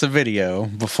sent us a video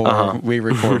before we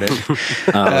recorded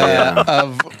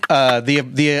of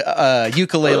the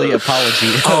ukulele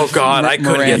apology. Oh God, I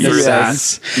couldn't get through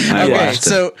that. Okay,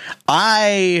 so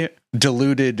I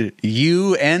deluded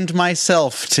you and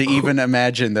myself to even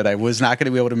imagine that I was not going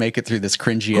to be able to make it through this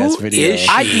cringy ass video.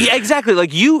 Exactly.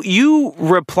 Like you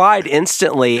replied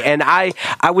instantly, and I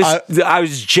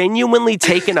was genuinely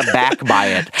taken aback by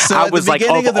it. So I was like,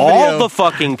 of all the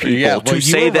fucking people to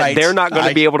say that they're not going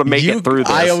to be able to make it through this.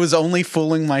 I was only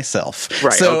fooling myself.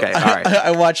 Right. So okay. All right.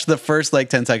 I watched the first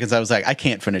 10 seconds. I was like, I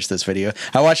can't finish this video.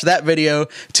 I watched that video,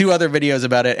 2 other videos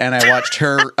about it, and I watched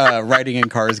her riding in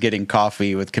cars getting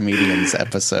coffee with comedians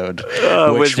episode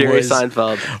with Jerry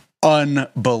Seinfeld.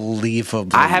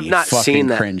 Unbelievably, I have not seen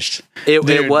that. Cringed.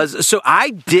 It was so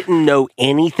I didn't know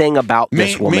anything about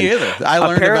this woman. Me either. I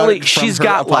learned apparently about it from she's her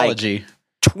got apology.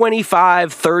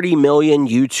 25-30 million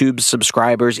YouTube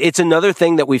subscribers. It's another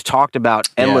thing that we've talked about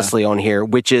endlessly on here,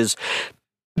 which is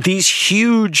these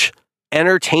huge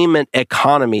entertainment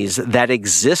economies that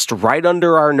exist right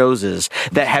under our noses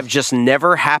that have just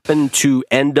never happened to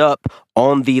end up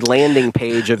on the landing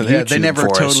page of YouTube. They never for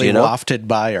totally us, wafted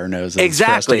by our noses.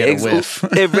 Exactly.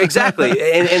 Exactly.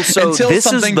 And so until this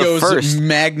something is the goes first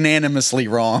magnanimously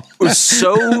wrong.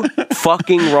 So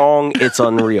fucking wrong, it's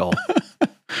unreal.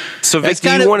 So Vic, do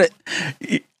you want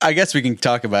to? I guess we can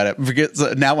talk about it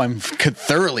because now I'm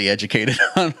thoroughly educated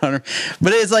on her.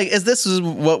 But it's like, is this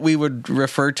what we would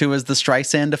refer to as the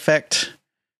Streisand effect?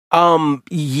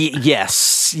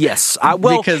 Yes.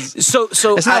 Because so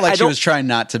it's not like she was trying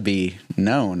not to be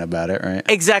known about it, right?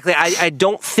 Exactly. I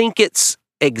don't think it's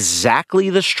exactly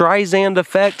the Streisand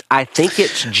effect. I think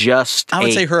it's just. I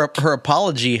would say her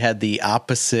apology had the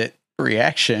opposite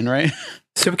reaction, right?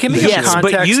 So can we give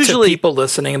context usually, to people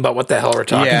listening about what the hell we're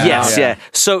talking about? Yes.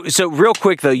 So real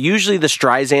quick though, usually the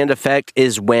Streisand effect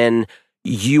is when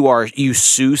you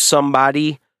sue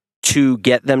somebody to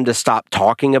get them to stop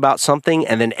talking about something,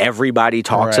 and then everybody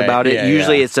talks about it.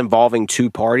 Usually it's involving 2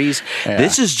 parties. Yeah.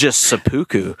 This is just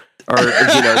seppuku. Or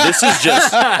this is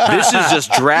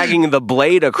just dragging the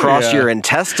blade across your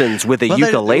intestines with a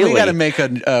ukulele. We got to make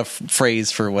a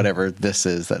phrase for whatever this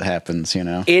is that happens.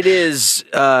 It is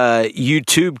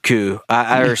YouTube coup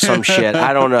or some shit.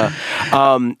 I don't know.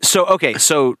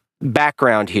 So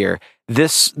background here.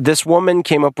 This woman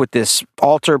came up with this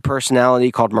alter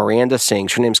personality called Miranda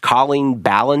Sings. Her name's Colleen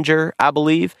Ballinger, I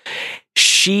believe.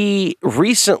 She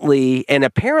recently, and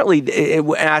apparently,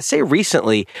 and I say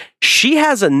recently, she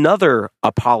has another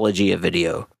apology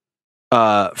video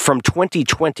from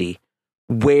 2020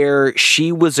 where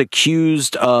she was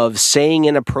accused of saying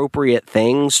inappropriate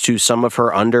things to some of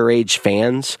her underage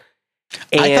fans.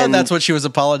 And I thought that's what she was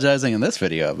apologizing in this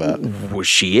video about. Well,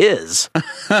 she is.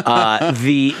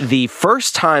 The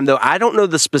first time, though, I don't know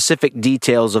the specific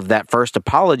details of that first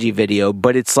apology video,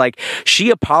 but it's like she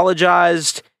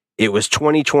apologized. It was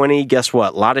 2020. Guess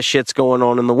what? A lot of shit's going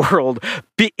on in the world.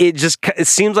 It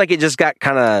seems like it just got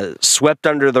kind of swept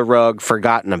under the rug,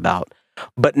 forgotten about.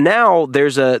 But now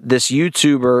there's this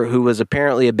YouTuber who was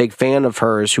apparently a big fan of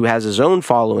hers who has his own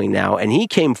following now, and he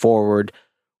came forward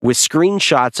with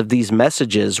screenshots of these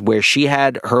messages where she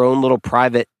had her own little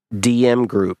private DM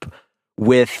group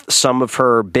with some of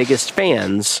her biggest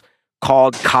fans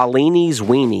called Colleenie's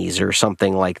Weenies or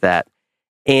something like that.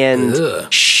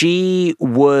 And she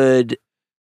would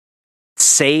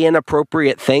say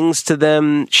inappropriate things to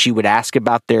them. She would ask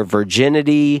about their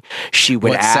virginity. She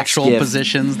would ask sexual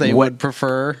positions they would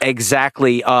prefer.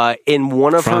 Exactly. In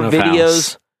one of her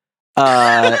videos,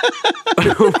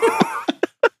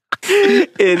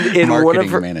 in one of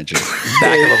her manager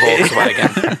back of a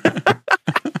Volkswagen.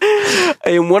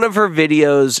 In one of her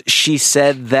videos, she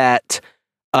said that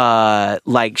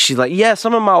she's like, yeah,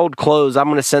 some of my old clothes I'm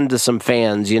going to send to some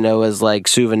fans, as like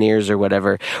souvenirs or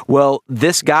whatever. Well,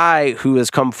 this guy who has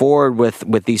come forward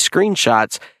with these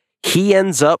screenshots, he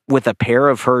ends up with a pair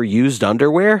of her used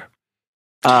underwear.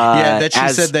 That she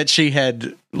said that she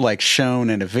had shown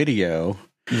in a video.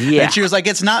 Yeah. And she was like,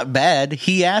 it's not bad.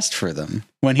 He asked for them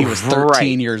when he was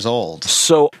 13 years old.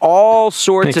 So all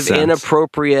sorts of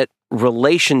inappropriate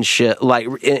relationship,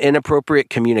 inappropriate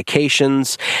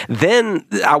communications. Then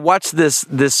I watched this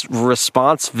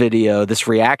response video, this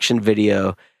reaction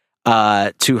video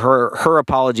to her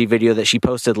apology video that she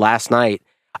posted last night.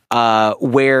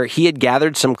 where he had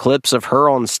gathered some clips of her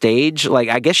on stage. Like,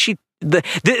 I guess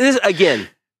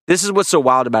this is what's so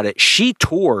wild about it. She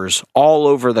tours all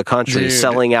over the country,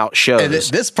 selling out shows. And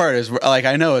this part is like,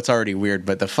 I know it's already weird,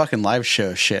 but the fucking live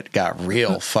show shit got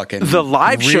real fucking. The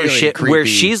live really show shit creepy. where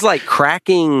she's like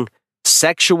cracking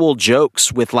sexual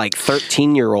jokes with like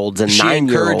 13-year-olds and 9-year-olds. She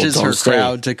encourages her stage.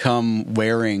 crowd to come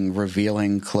wearing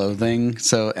revealing clothing.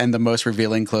 So, and the most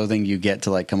revealing clothing you get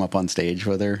to like come up on stage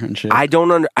with her and shit. I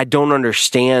don't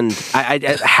understand.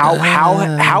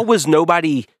 How was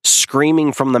nobody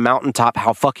screaming from the mountaintop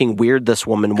how fucking weird this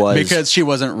woman was? Because she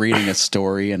wasn't reading a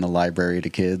story in a library to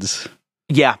kids.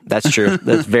 Yeah, that's true.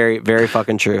 That's very, very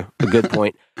fucking true. A good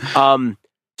point.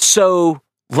 So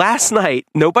last night,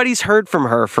 nobody's heard from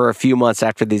her for a few months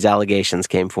after these allegations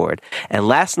came forward. And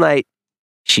last night,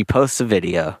 she posts a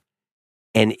video,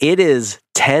 and it is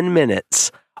 10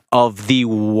 minutes of the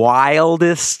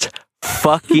wildest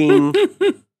fucking...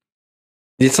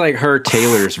 It's like her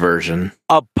Taylor's version.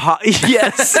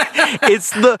 Yes.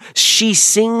 She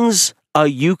sings a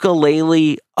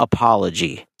ukulele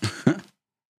apology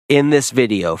in this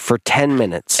video for 10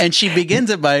 minutes. And she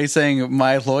begins it by saying,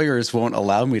 my lawyers won't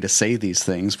allow me to say these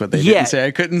things, but they didn't say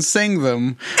I couldn't sing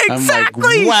them.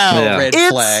 Exactly. I'm like, wow, red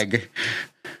flag.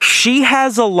 She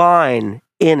has a line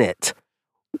in it.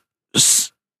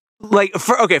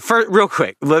 Real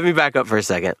quick, let me back up for a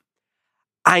second.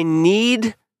 I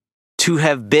need to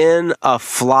have been a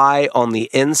fly on the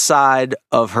inside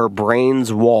of her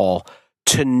brain's wall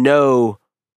to know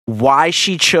why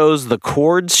she chose the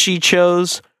chords she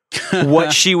chose,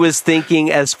 what she was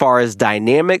thinking as far as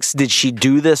dynamics. Did she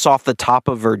do this off the top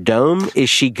of her dome? Is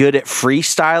she good at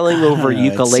freestyling over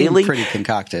ukulele? It seemed pretty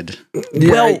concocted.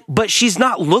 Well, but she's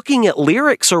not looking at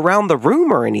lyrics around the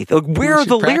room or anything. Where are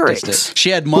the lyrics?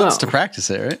 She had months to practice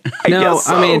it, right?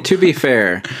 I mean, to be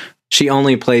fair, she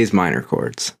only plays minor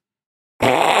chords.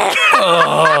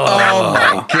 Oh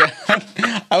my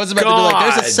god! I was about to be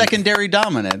like, "There's a secondary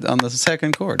dominant on the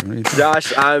second chord."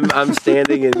 Josh, I'm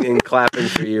standing and clapping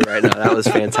for you right now. That was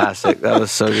fantastic. That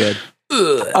was so good.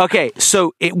 Okay,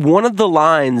 so one of the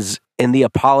lines in the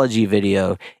apology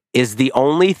video is, "The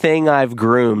only thing I've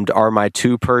groomed are my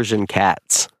 2 Persian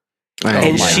cats."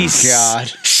 And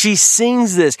she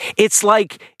sings this. It's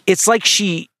like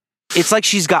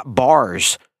she's got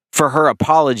bars for her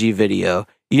apology video.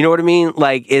 You know what I mean?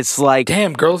 Like, it's like,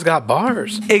 damn, girls got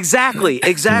bars. Exactly.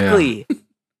 Yeah.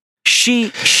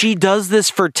 She does this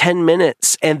for 10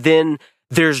 minutes, and then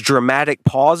there's dramatic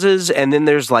pauses, and then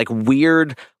there's like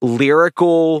weird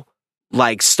lyrical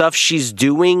like stuff she's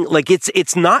doing. Like,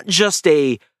 it's not just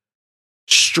a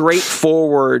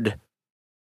straightforward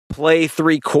play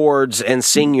 3 chords and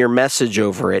sing your message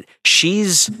over it.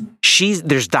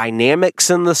 There's dynamics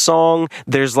in the song.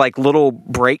 There's like little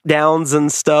breakdowns and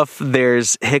stuff.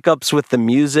 There's hiccups with the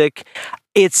music.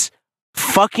 It's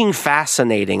fucking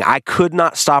fascinating. I could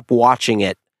not stop watching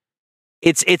it.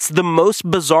 It's the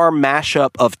most bizarre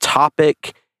mashup of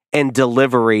topic and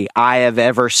delivery I have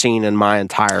ever seen in my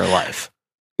entire life.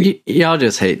 Y'all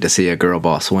just hate to see a girl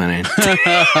boss winning.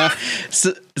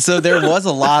 So there was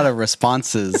a lot of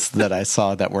responses that I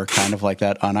saw that were kind of like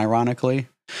that, unironically.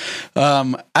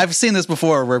 I've seen this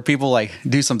before where people like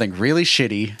do something really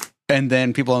shitty, and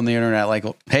then people on the internet like,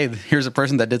 hey, here's a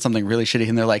person that did something really shitty,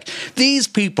 and they're like, these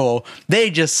people,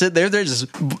 they just sit there, they're just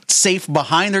safe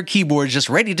behind their keyboards, just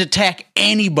ready to attack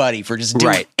anybody for just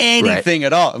doing anything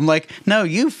at all. I'm like, no,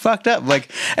 you fucked up. Like,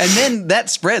 and then that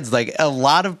spreads. Like, a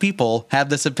lot of people have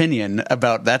this opinion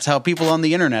about that's how people on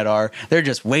the internet are. They're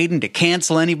just waiting to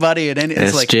cancel anybody at any.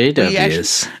 It's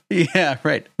SJWs. Yeah,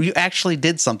 right. You actually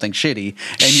did something shitty,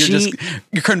 and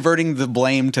you're converting the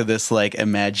blame to this like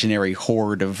imaginary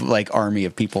horde of like army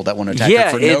of people that want to attack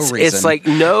her for no reason. It's like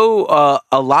a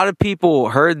lot of people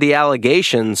heard the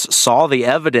allegations, saw the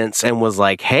evidence, and was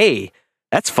like, "Hey,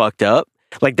 that's fucked up."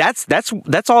 Like that's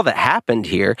all that happened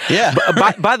here. Yeah.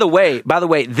 By the way,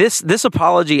 this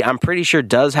apology, I'm pretty sure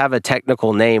does have a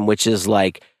technical name, which is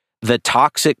like, the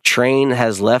toxic train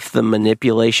has left the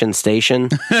manipulation station.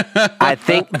 I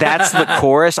think that's the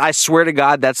chorus. I swear to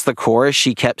God, that's the chorus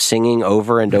she kept singing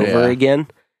over and over again.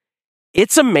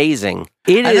 It's amazing.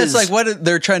 It's like what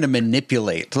they're trying to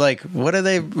manipulate. Like, what are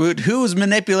they? Who's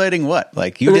manipulating what?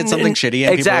 Like, you did something shitty,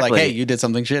 and people are like, "Hey, you did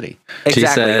something shitty."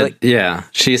 Exactly.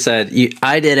 She said,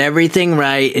 I did everything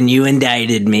right, and you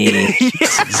indicted me.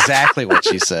 That's exactly what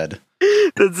she said.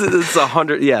 That's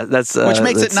 100. Yeah, that's which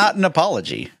makes it not an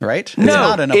apology, right? No, it's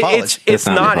not an apology. It's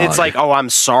not. It's like, oh,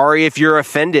 I'm sorry if you're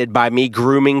offended by me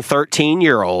grooming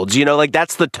 13-year-olds. You know, like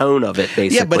that's the tone of it,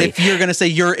 basically. Yeah, but if you're gonna say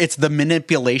it's the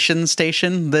manipulation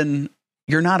station, then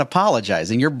you're not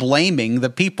apologizing. You're blaming the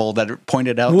people that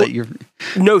pointed out that you're.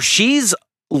 No, she's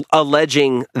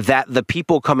alleging that the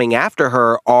people coming after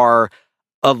her are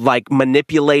like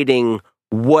manipulating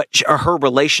her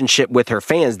relationship with her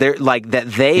fans. They're like that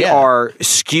they are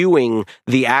skewing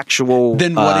the actual.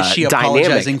 Then what is she apologizing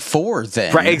dynamic for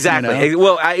then? Right, exactly. You know?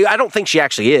 Well, I don't think she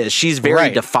actually is. She's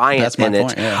very defiant That's my in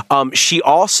point, it. Yeah. She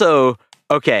also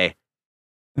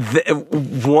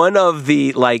one of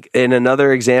the like in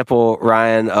another example,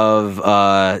 Ryan,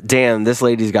 of damn, this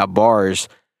lady's got bars.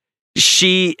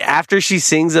 She after she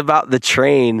sings about the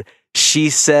train, she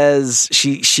says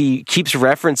she keeps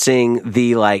referencing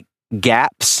the like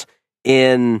gaps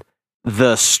in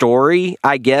the story,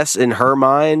 I guess, in her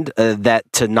mind, that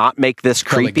to not make this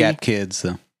creepy. Probably Gap Kids,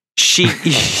 so. She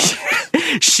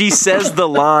says the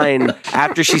line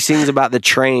after she sings about the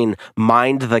train,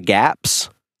 mind the gaps.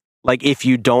 Like, if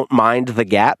you don't mind the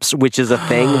gaps, which is a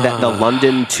thing that the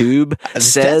London Tube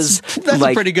says. That's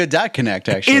like, a pretty good dot connect,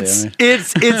 actually.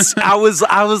 It's I was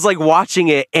like watching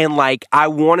it and like I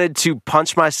wanted to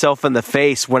punch myself in the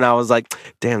face when I was like,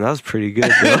 damn, that was pretty good. I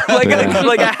had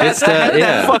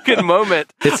that fucking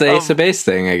moment. It's the Ace of Base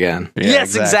thing again. Yeah,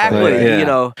 yes, exactly. Yeah. You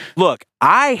know, look,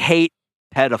 I hate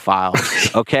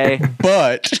pedophiles, okay?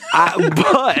 but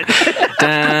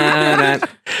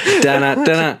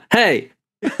hey.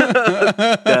 That's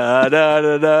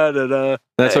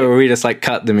where we just like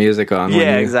cut the music on.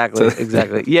 Yeah, exactly.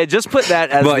 Yeah, just put that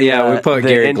as. But we put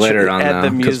Gary Glitter on the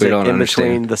music we don't in understand.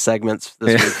 Between the segments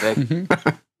this week.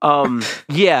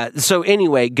 Yeah. So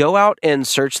anyway, go out and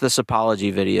search this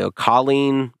apology video,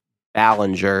 Colleen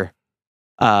Ballinger,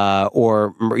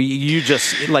 or you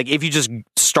just like if you just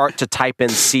start to type in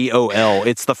COL,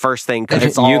 it's the first thing.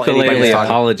 It's all ukulele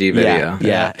apology video.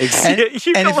 Yeah. And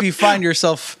if you find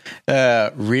yourself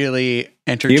really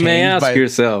entertained, you may ask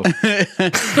yourself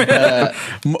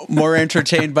more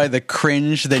entertained by the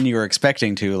cringe than you were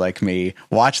expecting to, like me.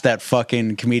 Watch that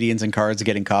fucking Comedians and Cards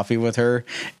Getting Coffee with her.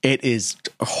 It is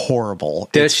horrible.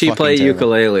 Does she play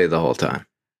ukulele the whole time?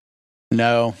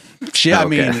 No, I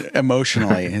mean,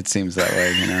 emotionally, it seems that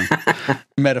way, you know,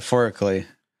 metaphorically.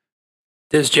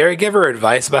 Does Jerry give her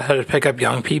advice about how to pick up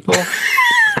young people?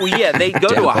 Well, yeah, they go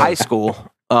to a high school.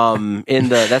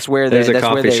 That's where there's a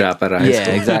coffee shop at a high school.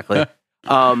 Yeah, exactly.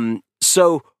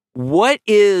 So what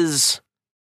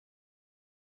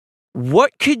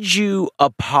could you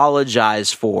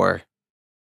apologize for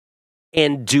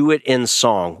and do it in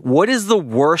song? What is the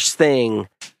worst thing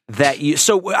that you?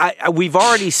 So we've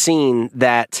already seen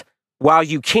that while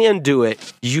you can do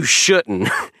it, you shouldn't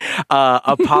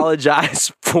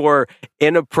apologize for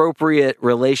inappropriate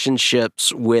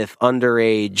relationships with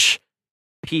underage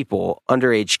people,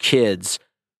 underage kids.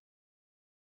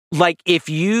 Like if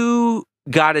you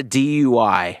got a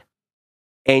DUI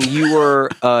and you were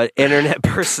an internet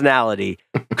personality,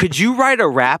 could you write a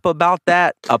rap about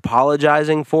that,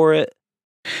 apologizing for it?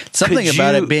 Something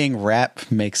about it being rap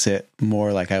makes it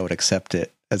more like I would accept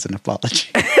it as an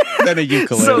apology than a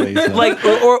ukulele. So, like,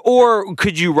 or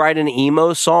could you write an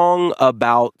emo song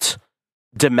about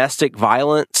domestic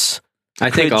violence? I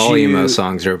think all emo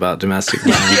songs are about domestic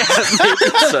violence. Yeah,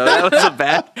 so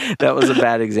that was a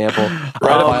bad example.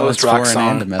 Almost rock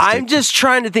song. I'm just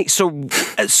trying to think.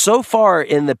 So far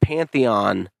in the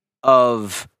pantheon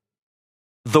of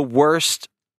the worst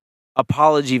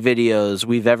apology videos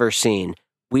we've ever seen,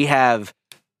 we have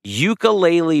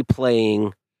ukulele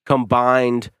playing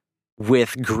combined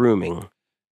with grooming.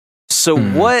 So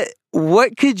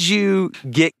what could you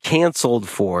get canceled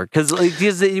for? Because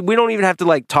we don't even have to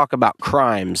like talk about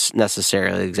crimes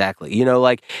necessarily exactly. You know,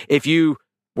 like if you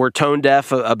were tone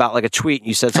deaf about like a tweet and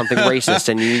you said something racist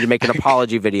and you need to make an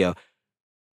apology video,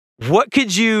 what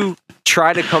could you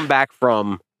try to come back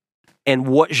from, and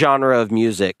what genre of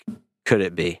music could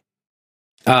it be?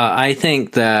 I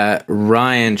think that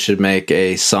Ryan should make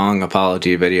a song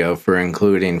apology video for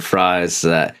including fries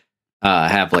that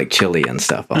have like chili and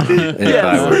stuff on them.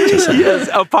 Yes,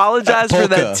 apologize for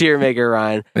that tear maker,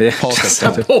 Ryan. Yeah.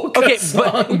 Okay,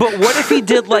 but what if he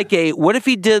did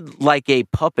like a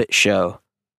puppet show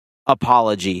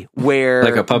apology where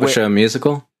like a puppet show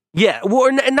musical? Yeah,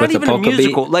 well, not with even a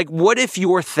musical. Beat? Like, what if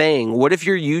your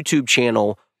YouTube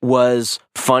channel was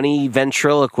funny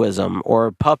ventriloquism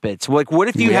or puppets? Like, what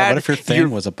if you had? What if your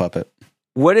thing was a puppet?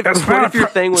 What if your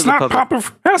thing was a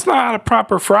puppet? That's not a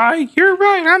proper fry. You're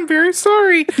right. I'm very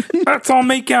sorry. Let's all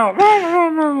make out.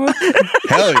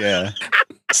 Hell yeah!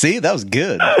 See, that was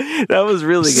good. That was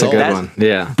really good. So good one.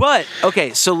 Yeah. But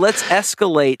okay, so let's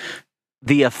escalate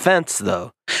the offense,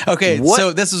 though. Okay,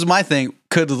 so this is my thing.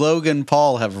 Could Logan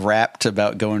Paul have rapped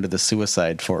about going to the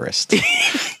suicide forest?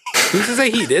 Who's to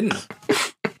say he didn't?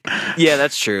 Yeah,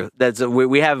 that's true. That's I'm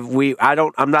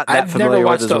not that familiar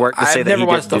with his work to say that he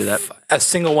didn't do that. A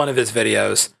single one of his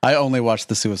videos. I only watched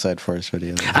the Suicide Forest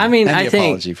videos. I mean, and I the think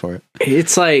apology for it.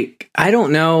 It's like, I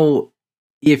don't know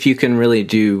if you can really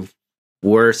do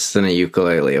worse than a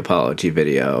ukulele apology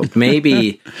video.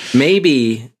 Maybe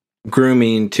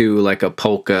grooming to like a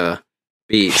polka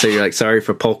beat. So you're like, sorry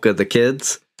for polka the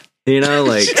kids. You know,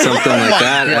 like something like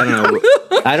that. I don't know.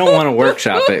 I don't want to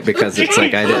workshop it because it's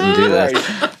like I didn't do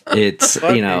that. It's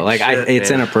like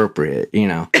it's inappropriate.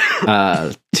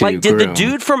 Like, did the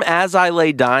dude from As I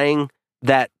Lay Dying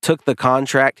that took the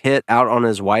contract hit out on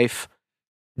his wife?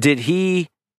 Did he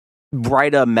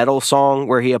write a metal song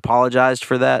where he apologized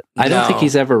for that? I don't think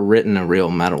he's ever written a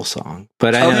real metal song,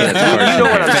 but I know you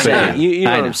know what I'm saying. You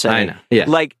know what I'm saying. I know. Yeah.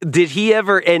 Like, did he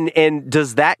ever? And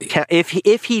does that count?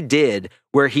 If he did,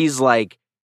 where he's like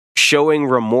showing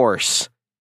remorse,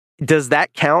 does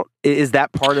that count? Is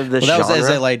that part of this? That genre? was As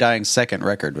I Lay Dying's second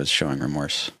record was Showing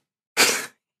Remorse.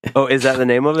 Oh, is that the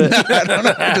name of it? I don't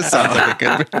know. It just sounds like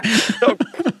a good.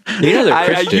 They're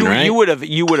Christian, right?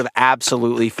 You would have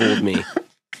absolutely fooled me.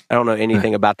 I don't know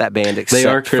anything about that band except they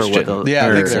are Christian. For what the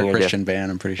I think they're a Christian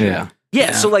band. I'm pretty sure.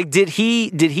 Yeah. So, like, did he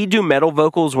do metal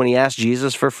vocals when he asked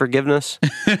Jesus for forgiveness?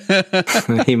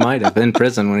 He might have in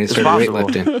prison when he started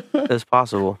weightlifting. It's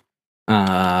possible.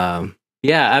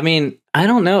 Yeah. I mean, I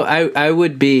don't know. I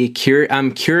would be curious.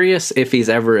 I'm curious if he's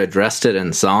ever addressed it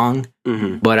in song,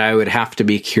 but I would have to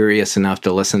be curious enough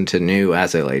to listen to new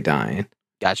As I Lay Dying.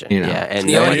 Gotcha. Yeah, and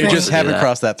you just haven't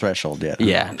crossed that threshold yet.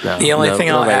 Yeah. The only thing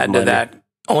I'll add to that.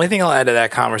 Only thing I'll add to that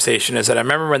conversation is that I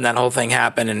remember when that whole thing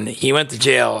happened and he went to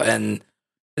jail and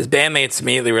his bandmates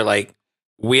immediately were like,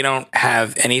 we don't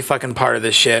have any fucking part of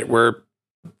this shit. We're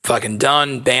fucking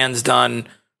done. Band's done.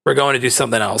 We're going to do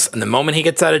something else. And the moment he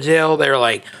gets out of jail, they were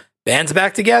like, band's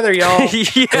back together, y'all.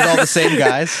 With all the same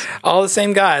guys. All the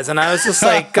same guys. And I was just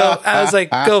like,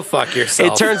 go fuck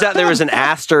yourself. It turns out there was an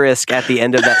asterisk at the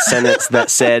end of that sentence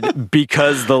that said,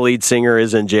 because the lead singer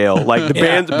is in jail. Like the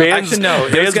band's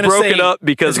broken up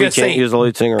because we can't use the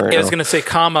lead singer right now. It was going to say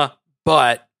comma,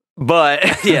 but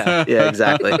yeah,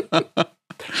 exactly.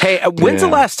 Hey, when's the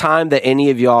last time that any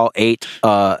of y'all ate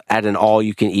at an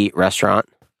all-you-can-eat restaurant?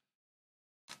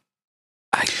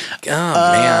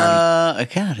 Man,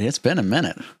 God, it's been a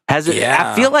minute. Has it?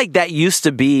 Yeah. I feel like that used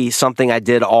to be something I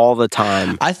did all the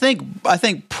time. I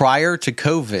think prior to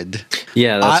COVID,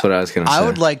 yeah, that's what I was going to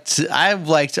say. I've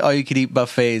liked all you could eat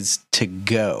buffets to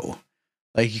go,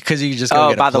 like because you could just go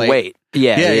get a plate. The weight.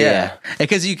 Yeah.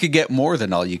 Because you could get more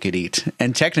than all you could eat,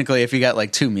 and technically, if you got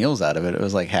like 2 meals out of it, it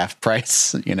was like half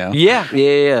price. Yeah.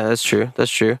 That's true.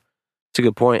 It's a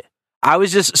good point. I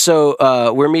was just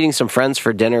we're meeting some friends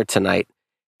for dinner tonight.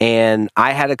 And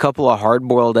I had a couple of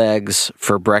hard-boiled eggs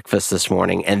for breakfast this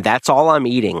morning, and that's all I'm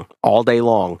eating all day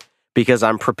long because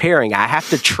I'm preparing. I have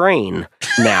to train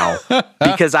now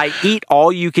because I eat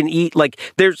all you can eat. Like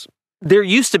there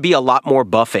used to be a lot more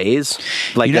buffets.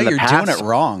 Like in the past. You're doing it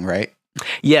wrong, right?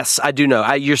 Yes, I do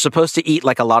know. You're supposed to eat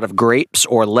like a lot of grapes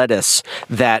or lettuce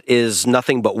that is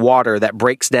nothing but water that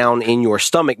breaks down in your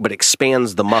stomach but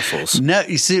expands the muscles. No,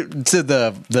 you see, so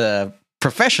the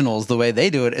professionals, the way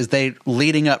they do it is they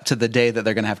leading up to the day that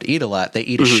they're going to have to eat a lot. They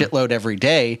eat a shitload every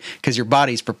day because your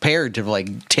body's prepared to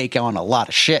like take on a lot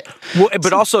of shit. Well,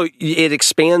 but also it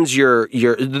expands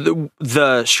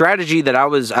the strategy that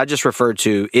I just referred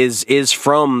to is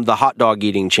from the hot dog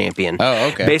eating champion. Oh,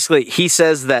 okay. Basically, he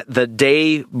says that the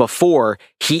day before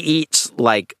he eats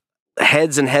like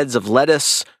heads and heads of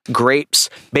lettuce, grapes,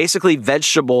 basically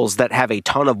vegetables that have a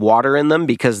ton of water in them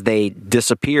because they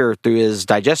disappear through his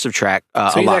digestive tract a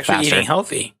lot faster. So he's actually eating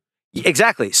healthy.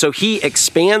 Exactly. So he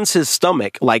expands his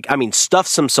stomach,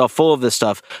 stuffs himself full of this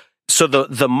stuff. So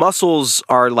the muscles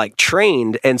are like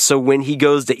trained, and so when he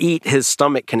goes to eat, his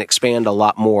stomach can expand a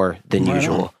lot more than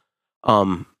usual.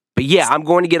 But yeah, I'm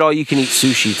going to get all you can eat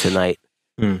sushi tonight.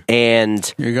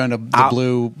 And you're going to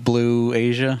the Blue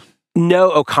Asia?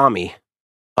 No, Okami,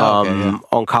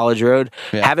 on College Road.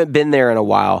 Yeah. Haven't been there in a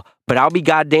while, but I'll be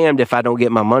goddamned if I don't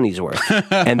get my money's worth.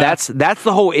 And that's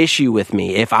the whole issue with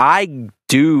me. If I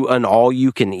do an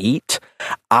all-you-can-eat,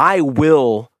 I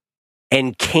will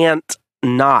and can't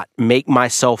not make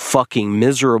myself fucking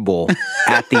miserable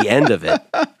at the end of it.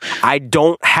 I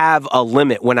don't have a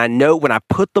limit. When I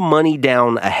put the money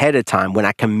down ahead of time, when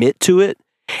I commit to it,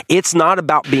 it's not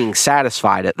about being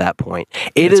satisfied at that point.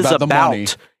 It's about the money.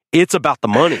 It's about the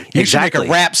money. You should make a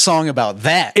rap song about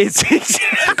that. It's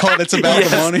called "It's About the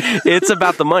Money." It's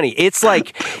about the money. It's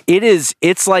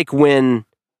like when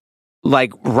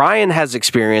Ryan has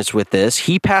experience with this.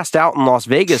 He passed out in Las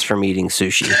Vegas from eating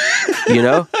sushi.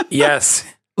 Yes.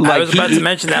 I was about to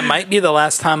mention that might be the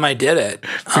last time I did it.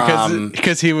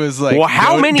 Because he was like, well,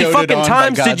 how many fucking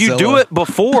times did you do it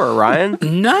before, Ryan?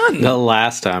 None. The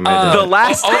last time I did the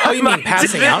last time you mean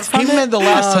passing out from he meant the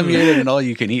last time you ate at an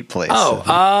all-you-can-eat place.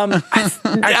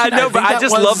 I know, but I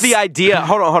just love the idea.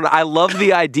 Hold on. I love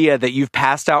the idea that you've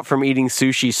passed out from eating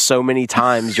sushi so many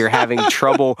times you're having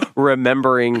trouble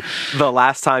remembering the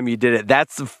last time you did it.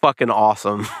 That's fucking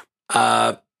awesome.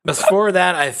 Before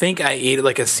that, I think I ate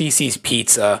like a CC's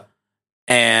pizza.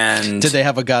 And did they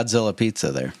have a Godzilla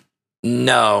pizza there?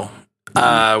 No,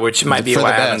 which might be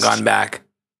why I haven't gone back.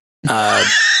 Yeah,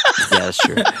 that's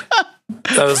true.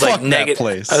 I was like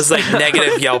negative. I was like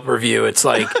negative Yelp review. It's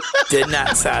like did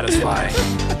not satisfy.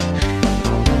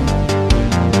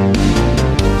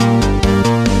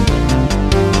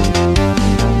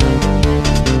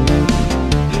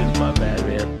 My bad,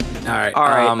 man. All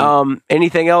right.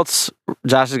 Anything else?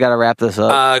 Josh has got to wrap this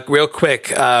up. Real quick.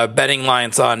 Betting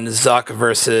lines on Zuck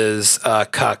versus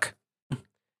Cuck.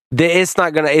 It's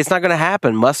not gonna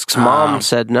happen. Musk's mom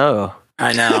said no.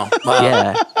 I know.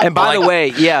 Yeah. And by the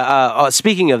way,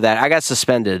 speaking of that, I got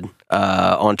suspended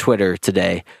on Twitter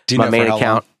today. Do you my know main for how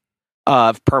account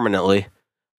permanently.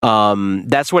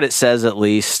 That's what it says. At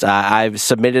least I've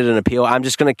submitted an appeal. I'm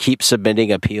just going to keep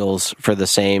submitting appeals for the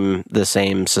same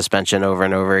suspension over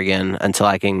and over again until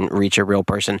I can reach a real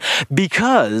person,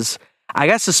 because I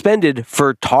got suspended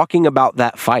for talking about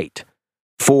that fight,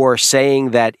 for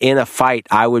saying that in a fight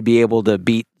I would be able to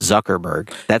beat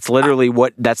Zuckerberg. That's literally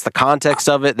that's the context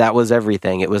of it. That was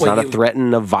everything. It was not a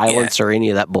threaten of violence or any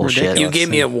of that bullshit. You gave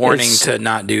me a warning to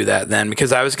not do that then,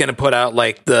 because I was going to put out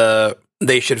like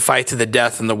they should fight to the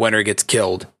death and the winner gets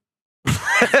killed.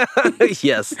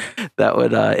 Yes, that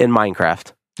would in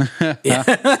Minecraft.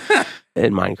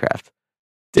 In Minecraft.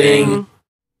 Ding.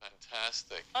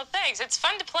 Fantastic. Well, thanks. It's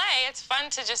fun to play. It's fun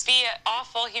to just be an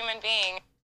awful human being.